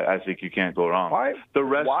 I think you can't go wrong. Why? The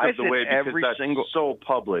rest of the way, because that's so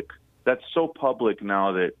public. That's so public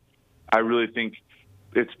now that I really think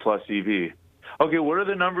it's plus EV. Okay, what are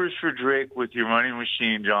the numbers for Drake with your money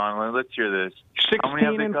machine, John? Let's hear this.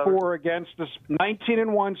 16-4 against the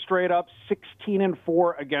 19-1 straight up,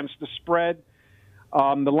 16-4 against the spread.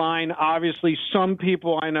 The line, obviously, some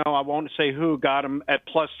people I know, I won't say who, got them at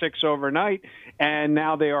 +6 overnight, and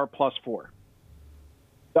now they are +4.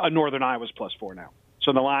 Northern Iowa's +4 now.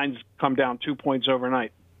 So the lines come down 2 points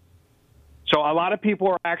overnight. So a lot of people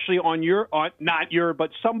are actually the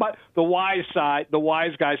wise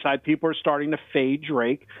guy side. People are starting to fade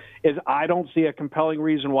Drake. I don't see a compelling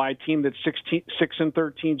reason why a team that's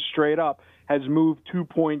 6-13 straight up has moved 2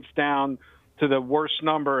 points down to the worst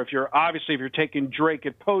number. If you're taking Drake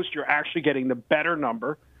at post, you're actually getting the better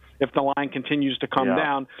number if the line continues to come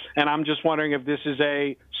down. And I'm just wondering if this is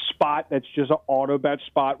a spot that's just an auto bet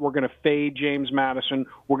spot. We're going to fade James Madison.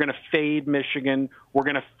 We're going to fade Michigan. We're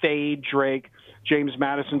going to fade Drake. James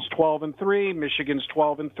Madison's 12-3. Michigan's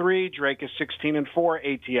 12-3. Drake is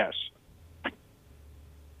 16-4 ATS.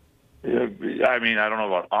 Yeah, I mean, I don't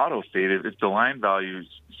know about auto fade. If the line value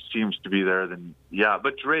seems to be there, then yeah.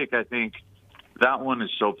 But Drake, I think that one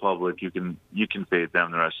is so public you can fade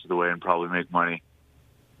them the rest of the way and probably make money.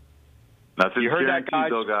 Nothing's you heard that, guys.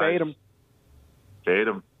 Though, guys. Fade them. Fade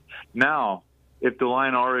them. Now, if the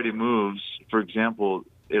line already moves, for example,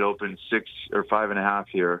 it opened 6 or 5.5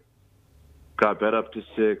 here, got bet up to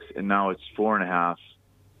 6, and now it's 4.5,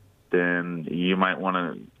 then you might want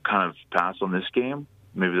to kind of pass on this game.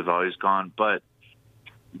 Maybe the value's gone. But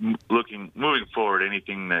moving forward,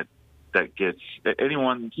 anything that gets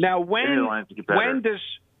anyone. Now, when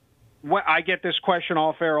I get this question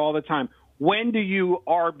off air all the time. When do you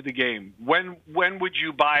arb the game? When would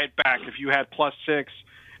you buy it back if you had +6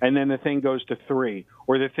 and then the thing goes to 3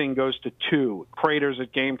 or the thing goes to 2? Craters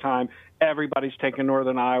at game time. Everybody's taking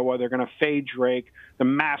Northern Iowa. They're going to fade Drake. The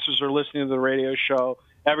masses are listening to the radio show.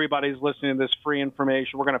 Everybody's listening to this free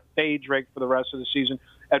information. We're going to fade Drake for the rest of the season.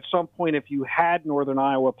 At some point, if you had Northern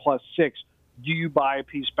Iowa +6, do you buy a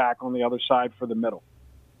piece back on the other side for the middle?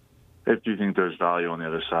 If you think there's value on the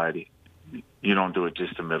other side, you don't do it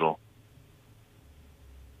just the middle.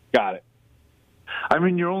 Got it. I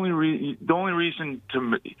mean, the only reason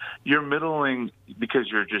you're middling because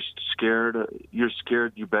you're just scared. You're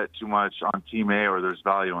scared you bet too much on team A, or there's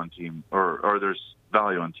value on team or there's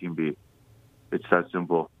value on team B. It's that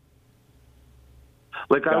simple.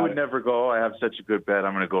 Like I would never go, I have such a good bet,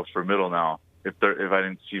 I'm going to go for middle now if I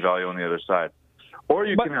didn't see value on the other side. Or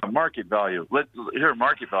you can have market value.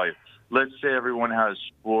 Market value. Let's say everyone has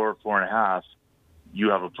 4.5. You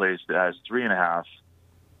have a place that has 3.5.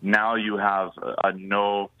 Now you have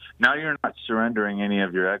now you're not surrendering any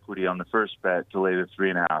of your equity on the first bet to lay the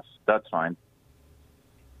 3.5. That's fine.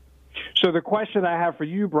 So the question I have for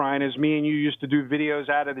you, Brian, is me and you used to do videos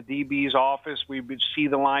out of the DB's office. We would see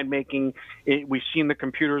the line making it. We've seen the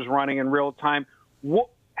computers running in real time.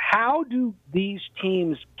 How do these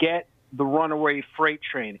teams get the runaway freight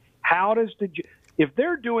train? If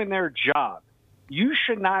they're doing their job, you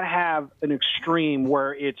should not have an extreme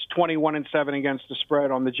where it's 21-7 against the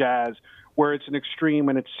spread on the Jazz, where it's an extreme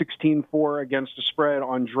and it's 16-4 against the spread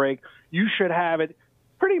on Drake. You should have it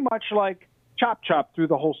pretty much like chop through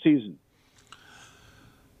the whole season.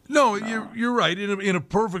 No, you're right. In a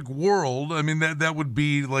perfect world, I mean that would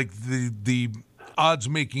be like the odds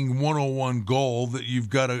making 101 goal that you've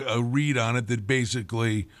got a read on it that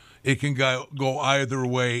basically it can go either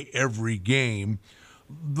way every game.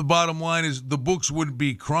 The bottom line is the books would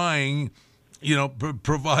be crying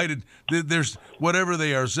provided there's whatever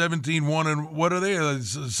they are, 17-1, and what are they?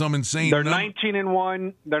 Some insane. They're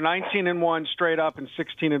 19-1. They're 19-1 straight up, and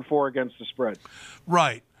 16-4 against the spread.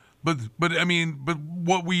 Right, but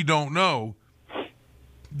what we don't know,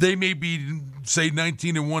 they may be say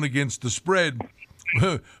 19-1 against the spread,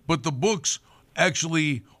 but the books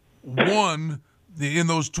actually won in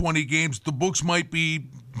those 20 games. The books might be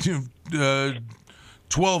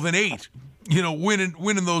 12-8.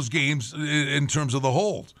 Winning those games in terms of the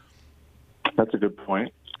hold. That's a good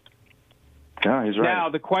point. Yeah, he's right. Now,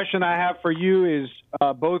 the question I have for you is,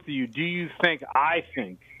 both of you, do you think,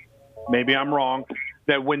 maybe I'm wrong,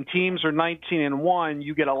 that when teams are 19-1,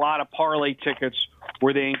 you get a lot of parlay tickets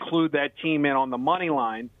where they include that team in on the money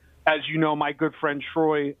line? As you know, my good friend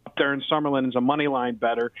Troy up there in Summerlin is a money line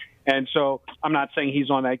bettor, and so I'm not saying he's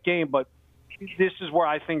on that game, but this is where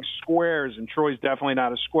I think squares, and Troy's definitely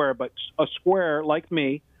not a square, but a square like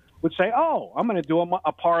me would say, I'm going to do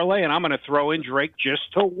a parlay, and I'm going to throw in Drake just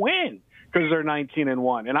to win because they're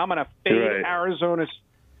 19-1, and I'm going to fade Arizona.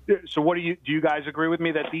 So what do you guys agree with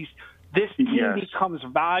me that this team becomes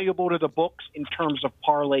valuable to the books in terms of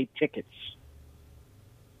parlay tickets?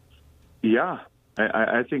 Yeah,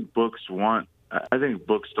 I think books want. I think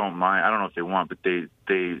books don't mind. I don't know if they want, but they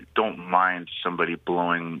don't mind somebody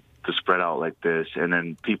blowing the spread out like this, and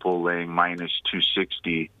then people laying minus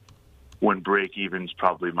 260 when break even's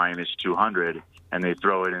probably minus 200, and they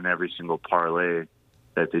throw it in every single parlay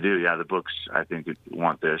that they do. Yeah, the books, I think,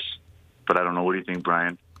 want this, but I don't know. What do you think,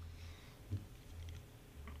 Brian?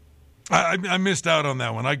 I missed out on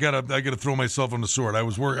that one. I gotta throw myself on the sword. I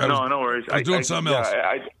was working. No worries. I was doing something else.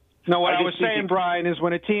 What I was saying, Brian, is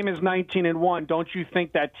when a team is 19-1, don't you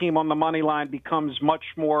think that team on the money line becomes much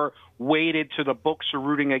more weighted to the books or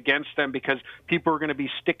rooting against them because people are going to be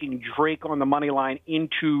sticking Drake on the money line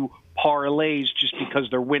into parlays just because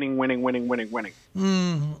they're winning?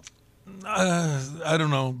 I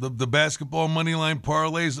don't know. The basketball money line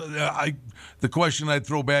parlays. The question I'd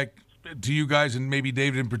throw back to you guys and maybe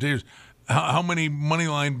David in particular is how many money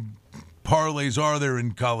line parlays are there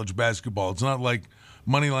in college basketball? It's not like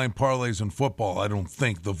moneyline parlays in football, I don't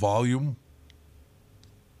think. The volume?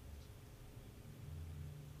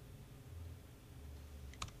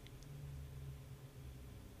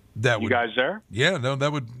 You guys there? Yeah, no,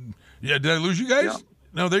 that would... Yeah, did I lose you guys? Yeah.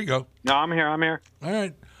 No, there you go. No, I'm here. All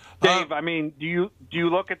right. Dave, do you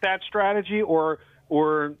look at that strategy or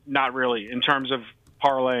not really in terms of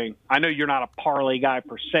parlaying? I know you're not a parlay guy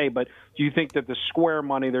per se, but do you think that the square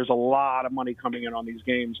money, there's a lot of money coming in on these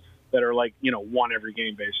games that are like, won every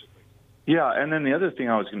game basically? Yeah, and then the other thing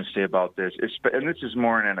I was going to say about this, and this is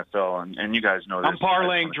more in NFL, and you guys know this. I'm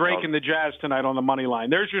parlaying Drake and the Jazz tonight on the money line.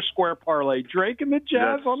 There's your square parlay. Drake and the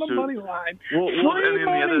Jazz on the money line. Free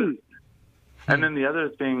money. And then the other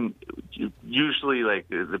thing, usually like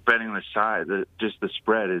the betting the side, just the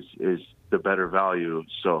spread is the better value.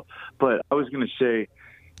 So, but I was going to say,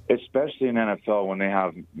 especially in NFL when they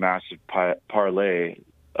have massive parlay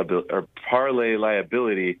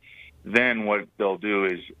liability, then what they'll do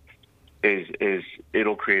is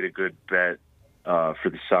it'll create a good bet for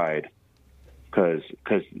the side, because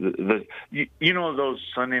those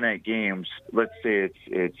Sunday night games. Let's say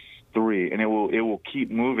it's 3, and it will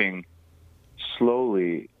keep moving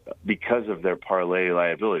slowly because of their parlay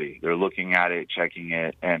liability. They're looking at it, checking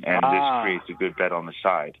it, and this creates a good bet on the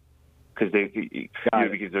side because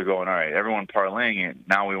because they're going, all right, everyone parlaying it.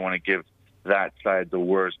 Now we want to give that side the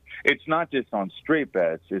worst. It's not just on straight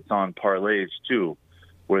bets; it's on parlays too,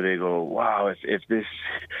 where they go, wow, if this,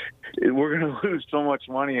 we're going to lose so much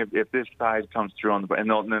money if this side comes through on the, and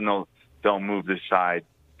then they'll move this side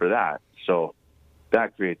for that. So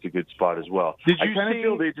that creates a good spot as well. I kind of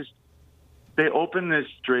feel they opened this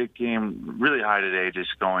Drake game really high today,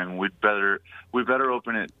 just going, we better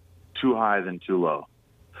open it too high than too low.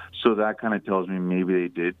 So that kind of tells me maybe they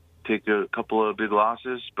did take a couple of big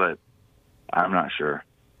losses, but I'm not sure.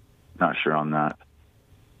 Not sure on that.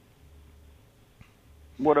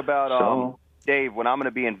 What about Dave? When I'm going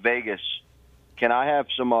to be in Vegas, can I have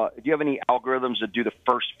some? Do you have any algorithms that do the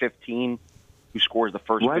first 15? Who scores the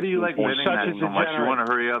first? Why do you like betting that so much? You want to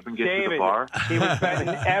hurry up and get to the bar? He was betting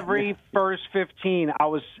every first 15. I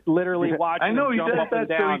was literally watching. I know he does that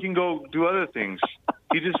so he can go do other things.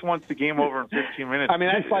 He just wants the game over in 15 minutes. I mean,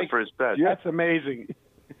 that's like for his bet. That's amazing.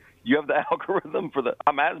 You have the algorithm for the?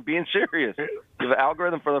 I'm being serious. You have an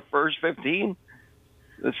algorithm for the first 15.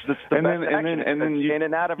 This the and then you in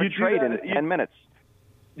and out of a trade in 10 minutes.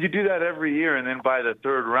 You do that every year, and then by the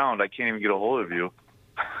third round, I can't even get a hold of you.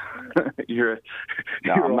 I'm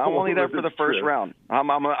not only there for the first round.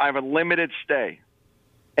 I have a limited stay,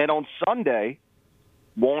 and on Sunday,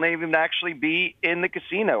 won't even actually be in the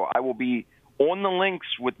casino. I will be on the links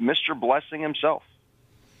with Mr. Blessing himself.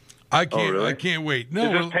 I can't wait.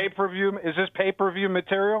 No, is this pay-per-view? Is this pay-per-view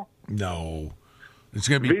material? No, it's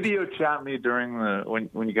going to be video chat me during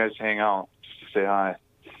when you guys hang out just to say hi.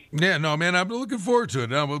 Yeah, no, man, I'm looking forward to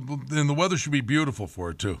it. And the weather should be beautiful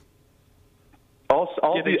for it too. I'll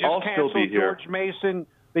still be here. George Mason.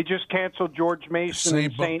 They just canceled George Mason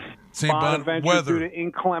and St. Bonaventure weather. due to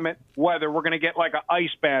inclement weather. We're going to get like an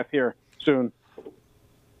ice bath here soon.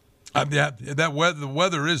 The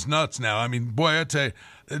weather is nuts now. I mean, boy, I tell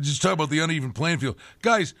you, just talk about the uneven playing field.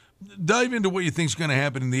 Guys, dive into what you think is going to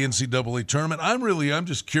happen in the NCAA tournament. I'm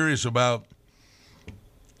just curious about,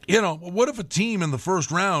 what if a team in the first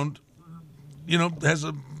round,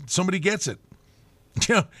 somebody gets it?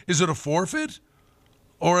 Is it a forfeit?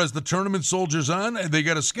 Or as the tournament soldiers on, they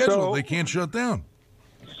got a schedule they can't shut down.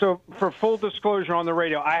 So for full disclosure on the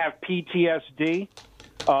radio, I have PTSD.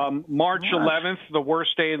 March 11th, the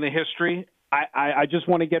worst day in the history. I just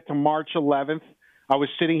want to get to March 11th. I was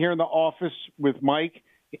sitting here in the office with Mike,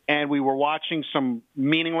 and we were watching some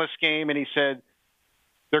meaningless game, and he said,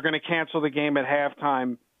 they're going to cancel the game at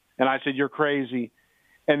halftime. And I said, you're crazy.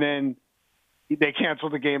 And then they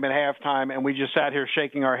canceled the game at halftime, and we just sat here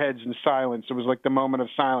shaking our heads in silence. It was like the moment of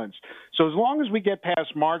silence. So as long as we get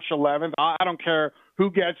past March 11th, I don't care who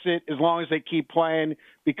gets it, as long as they keep playing,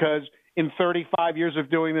 because in 35 years of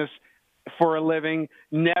doing this for a living,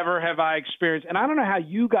 never have I experienced, and I don't know how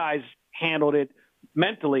you guys handled it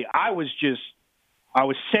mentally. I was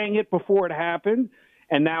saying it before it happened,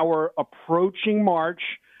 and now we're approaching March.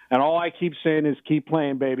 And all I keep saying is keep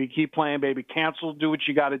playing, baby. Keep playing, baby. Cancel. Do what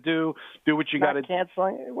you got to do. Do what you got to do.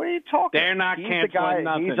 Canceling? What are you talking? They're not canceling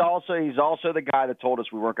nothing. He's also the guy that told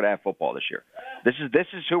us we weren't going to have football this year. This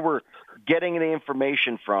is who we're getting the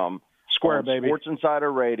information from. Square, baby. Sports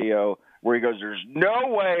Insider Radio, where he goes, "There's no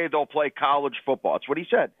way they'll play college football." That's what he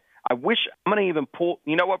said. I'm going to even pull.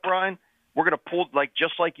 You know what, Brian? We're going to pull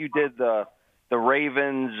just like you did the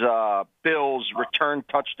Ravens Bills return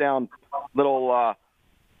touchdown little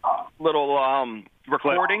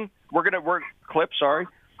recording. Clip. Sorry.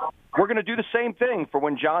 We're gonna do the same thing for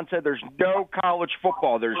when John said there's no college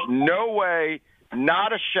football. There's no way,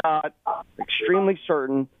 not a shot, extremely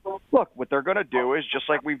certain. Look, what they're gonna do is just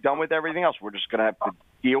like we've done with everything else. We're just gonna have to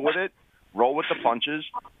deal with it, roll with the punches.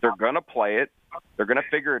 They're gonna play it. They're gonna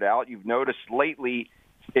figure it out. You've noticed lately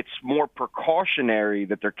it's more precautionary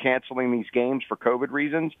that they're canceling these games for COVID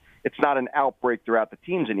reasons. It's not an outbreak throughout the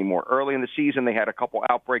teams anymore. Early in the season, they had a couple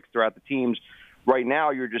outbreaks throughout the teams. Right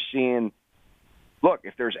now, you're just seeing, look,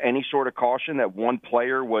 if there's any sort of caution that one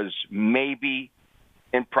player was maybe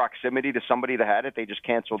in proximity to somebody that had it, they just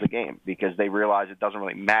cancel the game because they realize it doesn't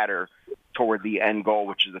really matter toward the end goal,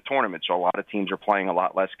 which is the tournament. So a lot of teams are playing a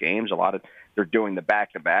lot less games. They're doing the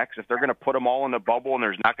back-to-backs. If they're going to put them all in the bubble and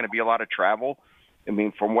there's not going to be a lot of travel, I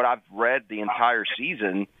mean, from what I've read the entire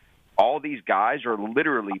season, all these guys are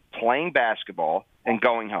literally playing basketball and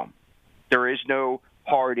going home. There is no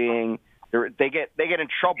partying. They get in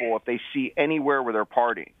trouble if they see anywhere where they're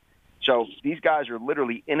partying. So these guys are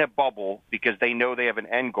literally in a bubble because they know they have an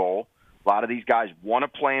end goal. A lot of these guys want to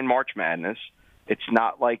play in March Madness. It's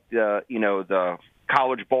not like the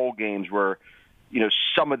college bowl games where,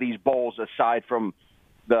 some of these bowls, aside from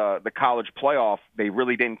the college playoff, they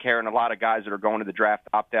really didn't care, and a lot of guys that are going to the draft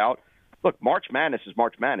opt out. Look, March Madness is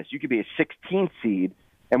March Madness. You could be a 16th seed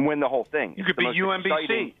and win the whole thing. You could be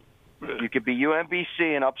UMBC. You could be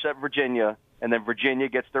UMBC and upset Virginia, and then Virginia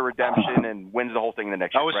gets their redemption and wins the whole thing the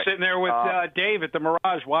next year. I was sitting there with Dave at the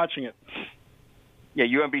Mirage watching it. Yeah,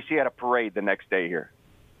 UMBC had a parade the next day here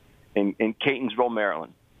in Catonsville,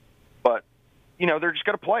 Maryland. But, they're just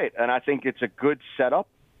going to play it, and I think it's a good setup.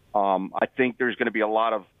 I think there's going to be a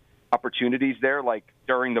lot of opportunities there. Like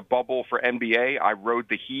during the bubble for NBA, I rode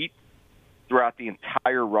the heat throughout the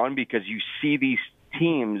entire run because you see these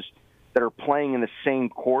teams that are playing in the same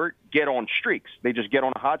court get on streaks. They just get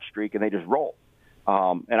on a hot streak and they just roll.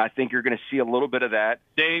 And I think you're going to see a little bit of that.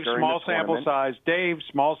 Dave, small sample size. You're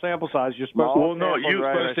supposed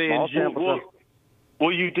to.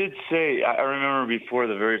 Well, you did say, I remember before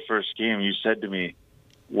the very first game, you said to me,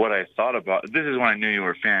 what I thought about this is when I knew you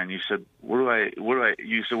were a fan. You said,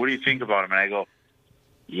 you said, what do you think about him? And I go,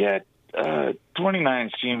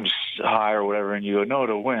 29 seems high or whatever. And you go, no,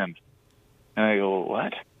 to win. And I go,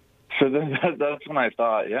 what? So then that's when I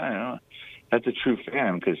thought, that's a true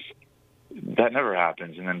fan because that never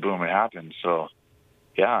happens. And then boom, it happens. So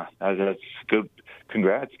yeah, that's good.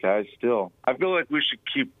 Congrats guys. Still, I feel like we should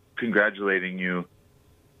keep congratulating you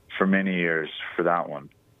for many years for that one.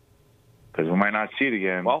 Because we might not see it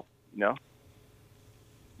again. Well, no.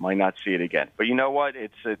 might not see it again. But you know what?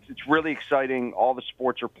 It's really exciting. All the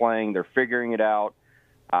sports are playing. They're figuring it out.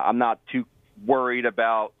 I'm not too worried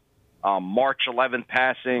about March 11th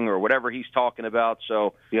passing or whatever he's talking about.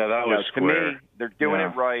 So yeah, that was to me, they're doing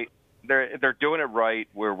it right. They're doing it right.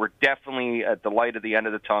 We're definitely at the light at the end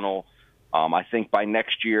of the tunnel. I think by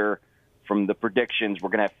next year, from the predictions, we're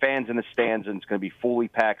going to have fans in the stands, and it's going to be fully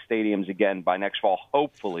packed stadiums again by next fall,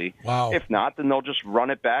 hopefully. Wow. If not, then they'll just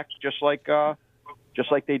run it back just like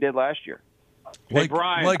they did last year. Hey,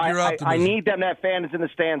 Brian, I need them to have fans in the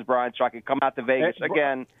stands, Brian, so I can come out to Vegas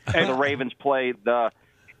again and the Ravens play the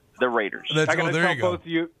Raiders. I got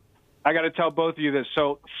to tell both of you this.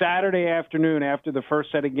 So Saturday afternoon, after the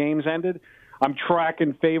first set of games ended, I'm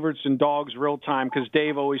tracking favorites and dogs real time because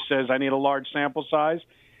Dave always says I need a large sample size.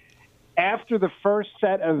 After the first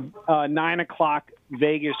set of 9 o'clock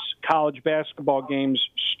Vegas college basketball games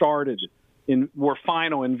were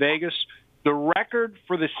final in Vegas, the record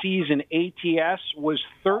for the season ATS was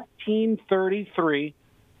 13-33,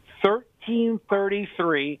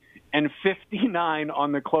 13-33, and 59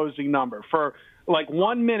 on the closing number. For like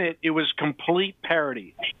 1 minute, it was complete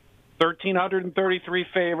parity. 1,333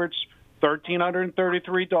 favorites,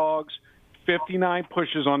 1,333 dogs, 59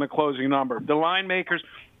 pushes on the closing number. The line makers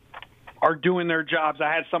are doing their jobs.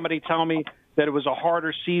 I had somebody tell me that it was a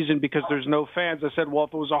harder season because there's no fans. I said, well,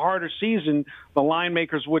 if it was a harder season, the line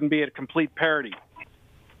makers wouldn't be at complete parity.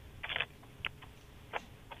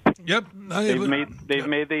 Yep. They've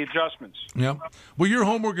made the adjustments. Yep. Well, your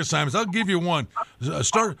homework assignments, I'll give you one.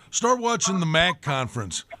 Start watching the MAC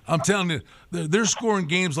conference. I'm telling you, they're scoring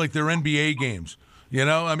games like they're NBA games. You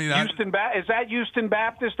know, I mean, is that Houston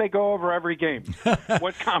Baptist? They go over every game.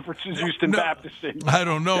 What conference is Houston Baptist in? I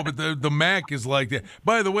don't know, but the MAC is like that.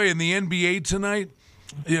 By the way, in the NBA tonight,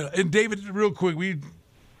 and David, real quick, we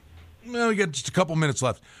got just a couple minutes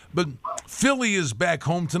left, but Philly is back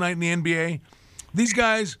home tonight in the NBA. These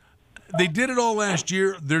guys, they did it all last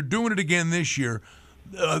year. They're doing it again this year.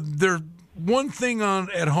 They're one thing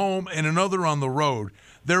at home and another on the road.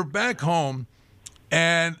 They're back home,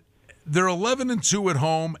 and they're 11-2 at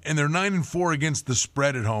home, and they're 9-4 against the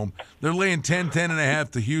spread at home. They're laying 10.5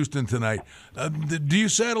 to Houston tonight. Do you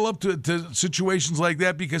saddle up to situations like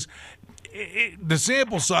that? Because the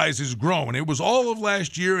sample size is growing. It was all of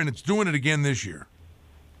last year, and it's doing it again this year.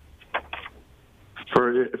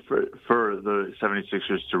 For the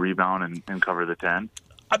 76ers to rebound and cover the 10?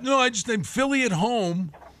 No, I just think Philly at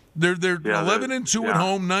home, they're 11-2 at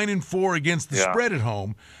home, 9-4 against the spread at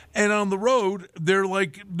home. And on the road, they're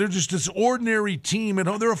just this ordinary team at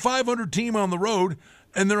home. They're a 500 team on the road,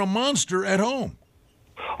 and they're a monster at home.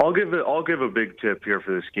 I'll give a big tip here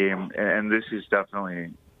for this game, and this is how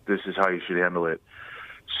you should handle it.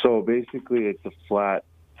 So basically, it's a flat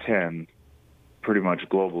 10, pretty much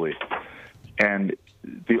globally. And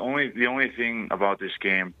the only thing about this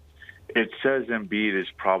game, it says Embiid is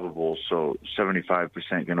probable, so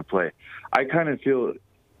 75% going to play. I kind of feel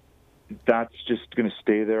that's just going to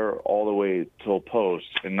stay there all the way till post,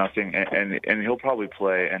 and nothing, and he'll probably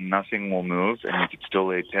play, and nothing will move, and he could still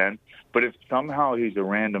lay 10. But if somehow he's a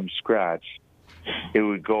random scratch, it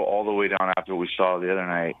would go all the way down after what we saw the other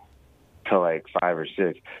night to like 5 or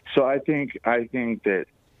 6. So I think that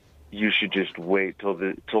you should just wait till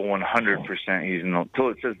 100% he's in till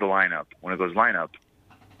it says the lineup. When it goes lineup,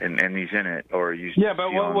 and he's in it, or you. Yeah,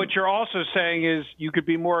 but what you're also saying is you could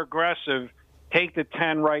be more aggressive. Take the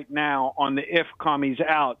 10 right now on the if he's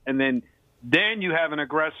out, and then you have an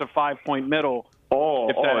aggressive 5-point middle.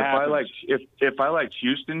 If I liked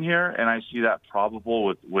Houston here and I see that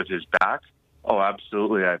probable with his back,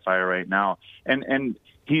 absolutely, I fire right now. And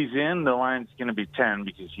he's in, the line's going to be 10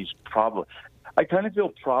 because he's probably. I kind of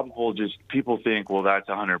feel probable. Just people think, well, that's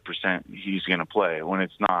 100% he's going to play when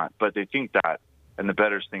it's not, but they think that, and the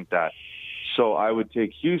bettors think that. So I would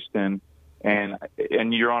take Houston. And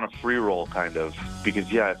you're on a free roll kind of,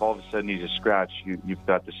 because if all of a sudden he's a scratch, you've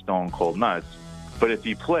got the stone cold nuts. But if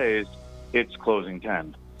he plays, it's closing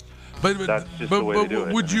 10. But that's just the way to do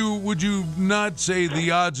it. Would you not say the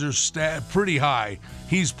odds are pretty high?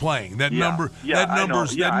 He's playing that number. Yeah, that number.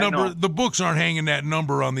 The books aren't hanging that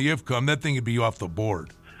number on the IFCOM. That thing would be off the board.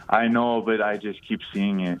 I know, but I just keep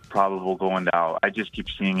seeing it probable going down. I just keep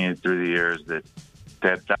seeing it through the years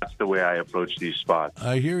that's the way I approach these spots.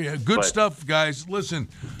 I hear you. Good stuff, guys. Listen,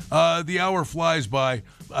 the hour flies by.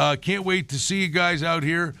 Can't wait to see you guys out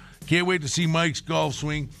here. Can't wait to see Mike's golf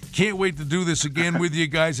swing. Can't wait to do this again with you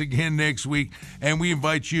guys again next week. And we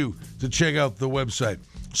invite you to check out the website,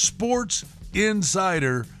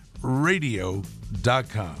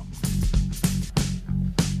 SportsInsiderRadio.com.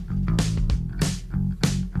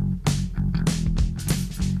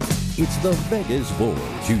 It's the Vegas 4,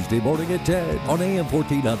 Tuesday morning at 10 on AM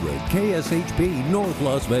 1400, KSHP North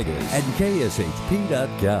Las Vegas, and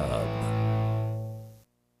KSHP.com.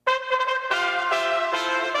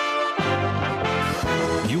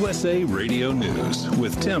 USA Radio News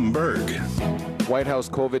with Tim Berg. White House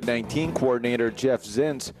COVID-19 coordinator Jeff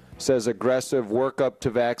Zients says aggressive workup to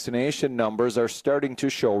vaccination numbers are starting to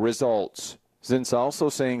show results. Zients also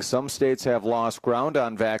saying some states have lost ground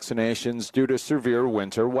on vaccinations due to severe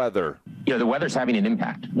winter weather. You know, the weather's having an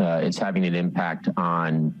impact. It's having an impact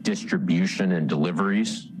on distribution and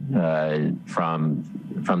deliveries from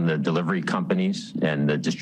the delivery companies and the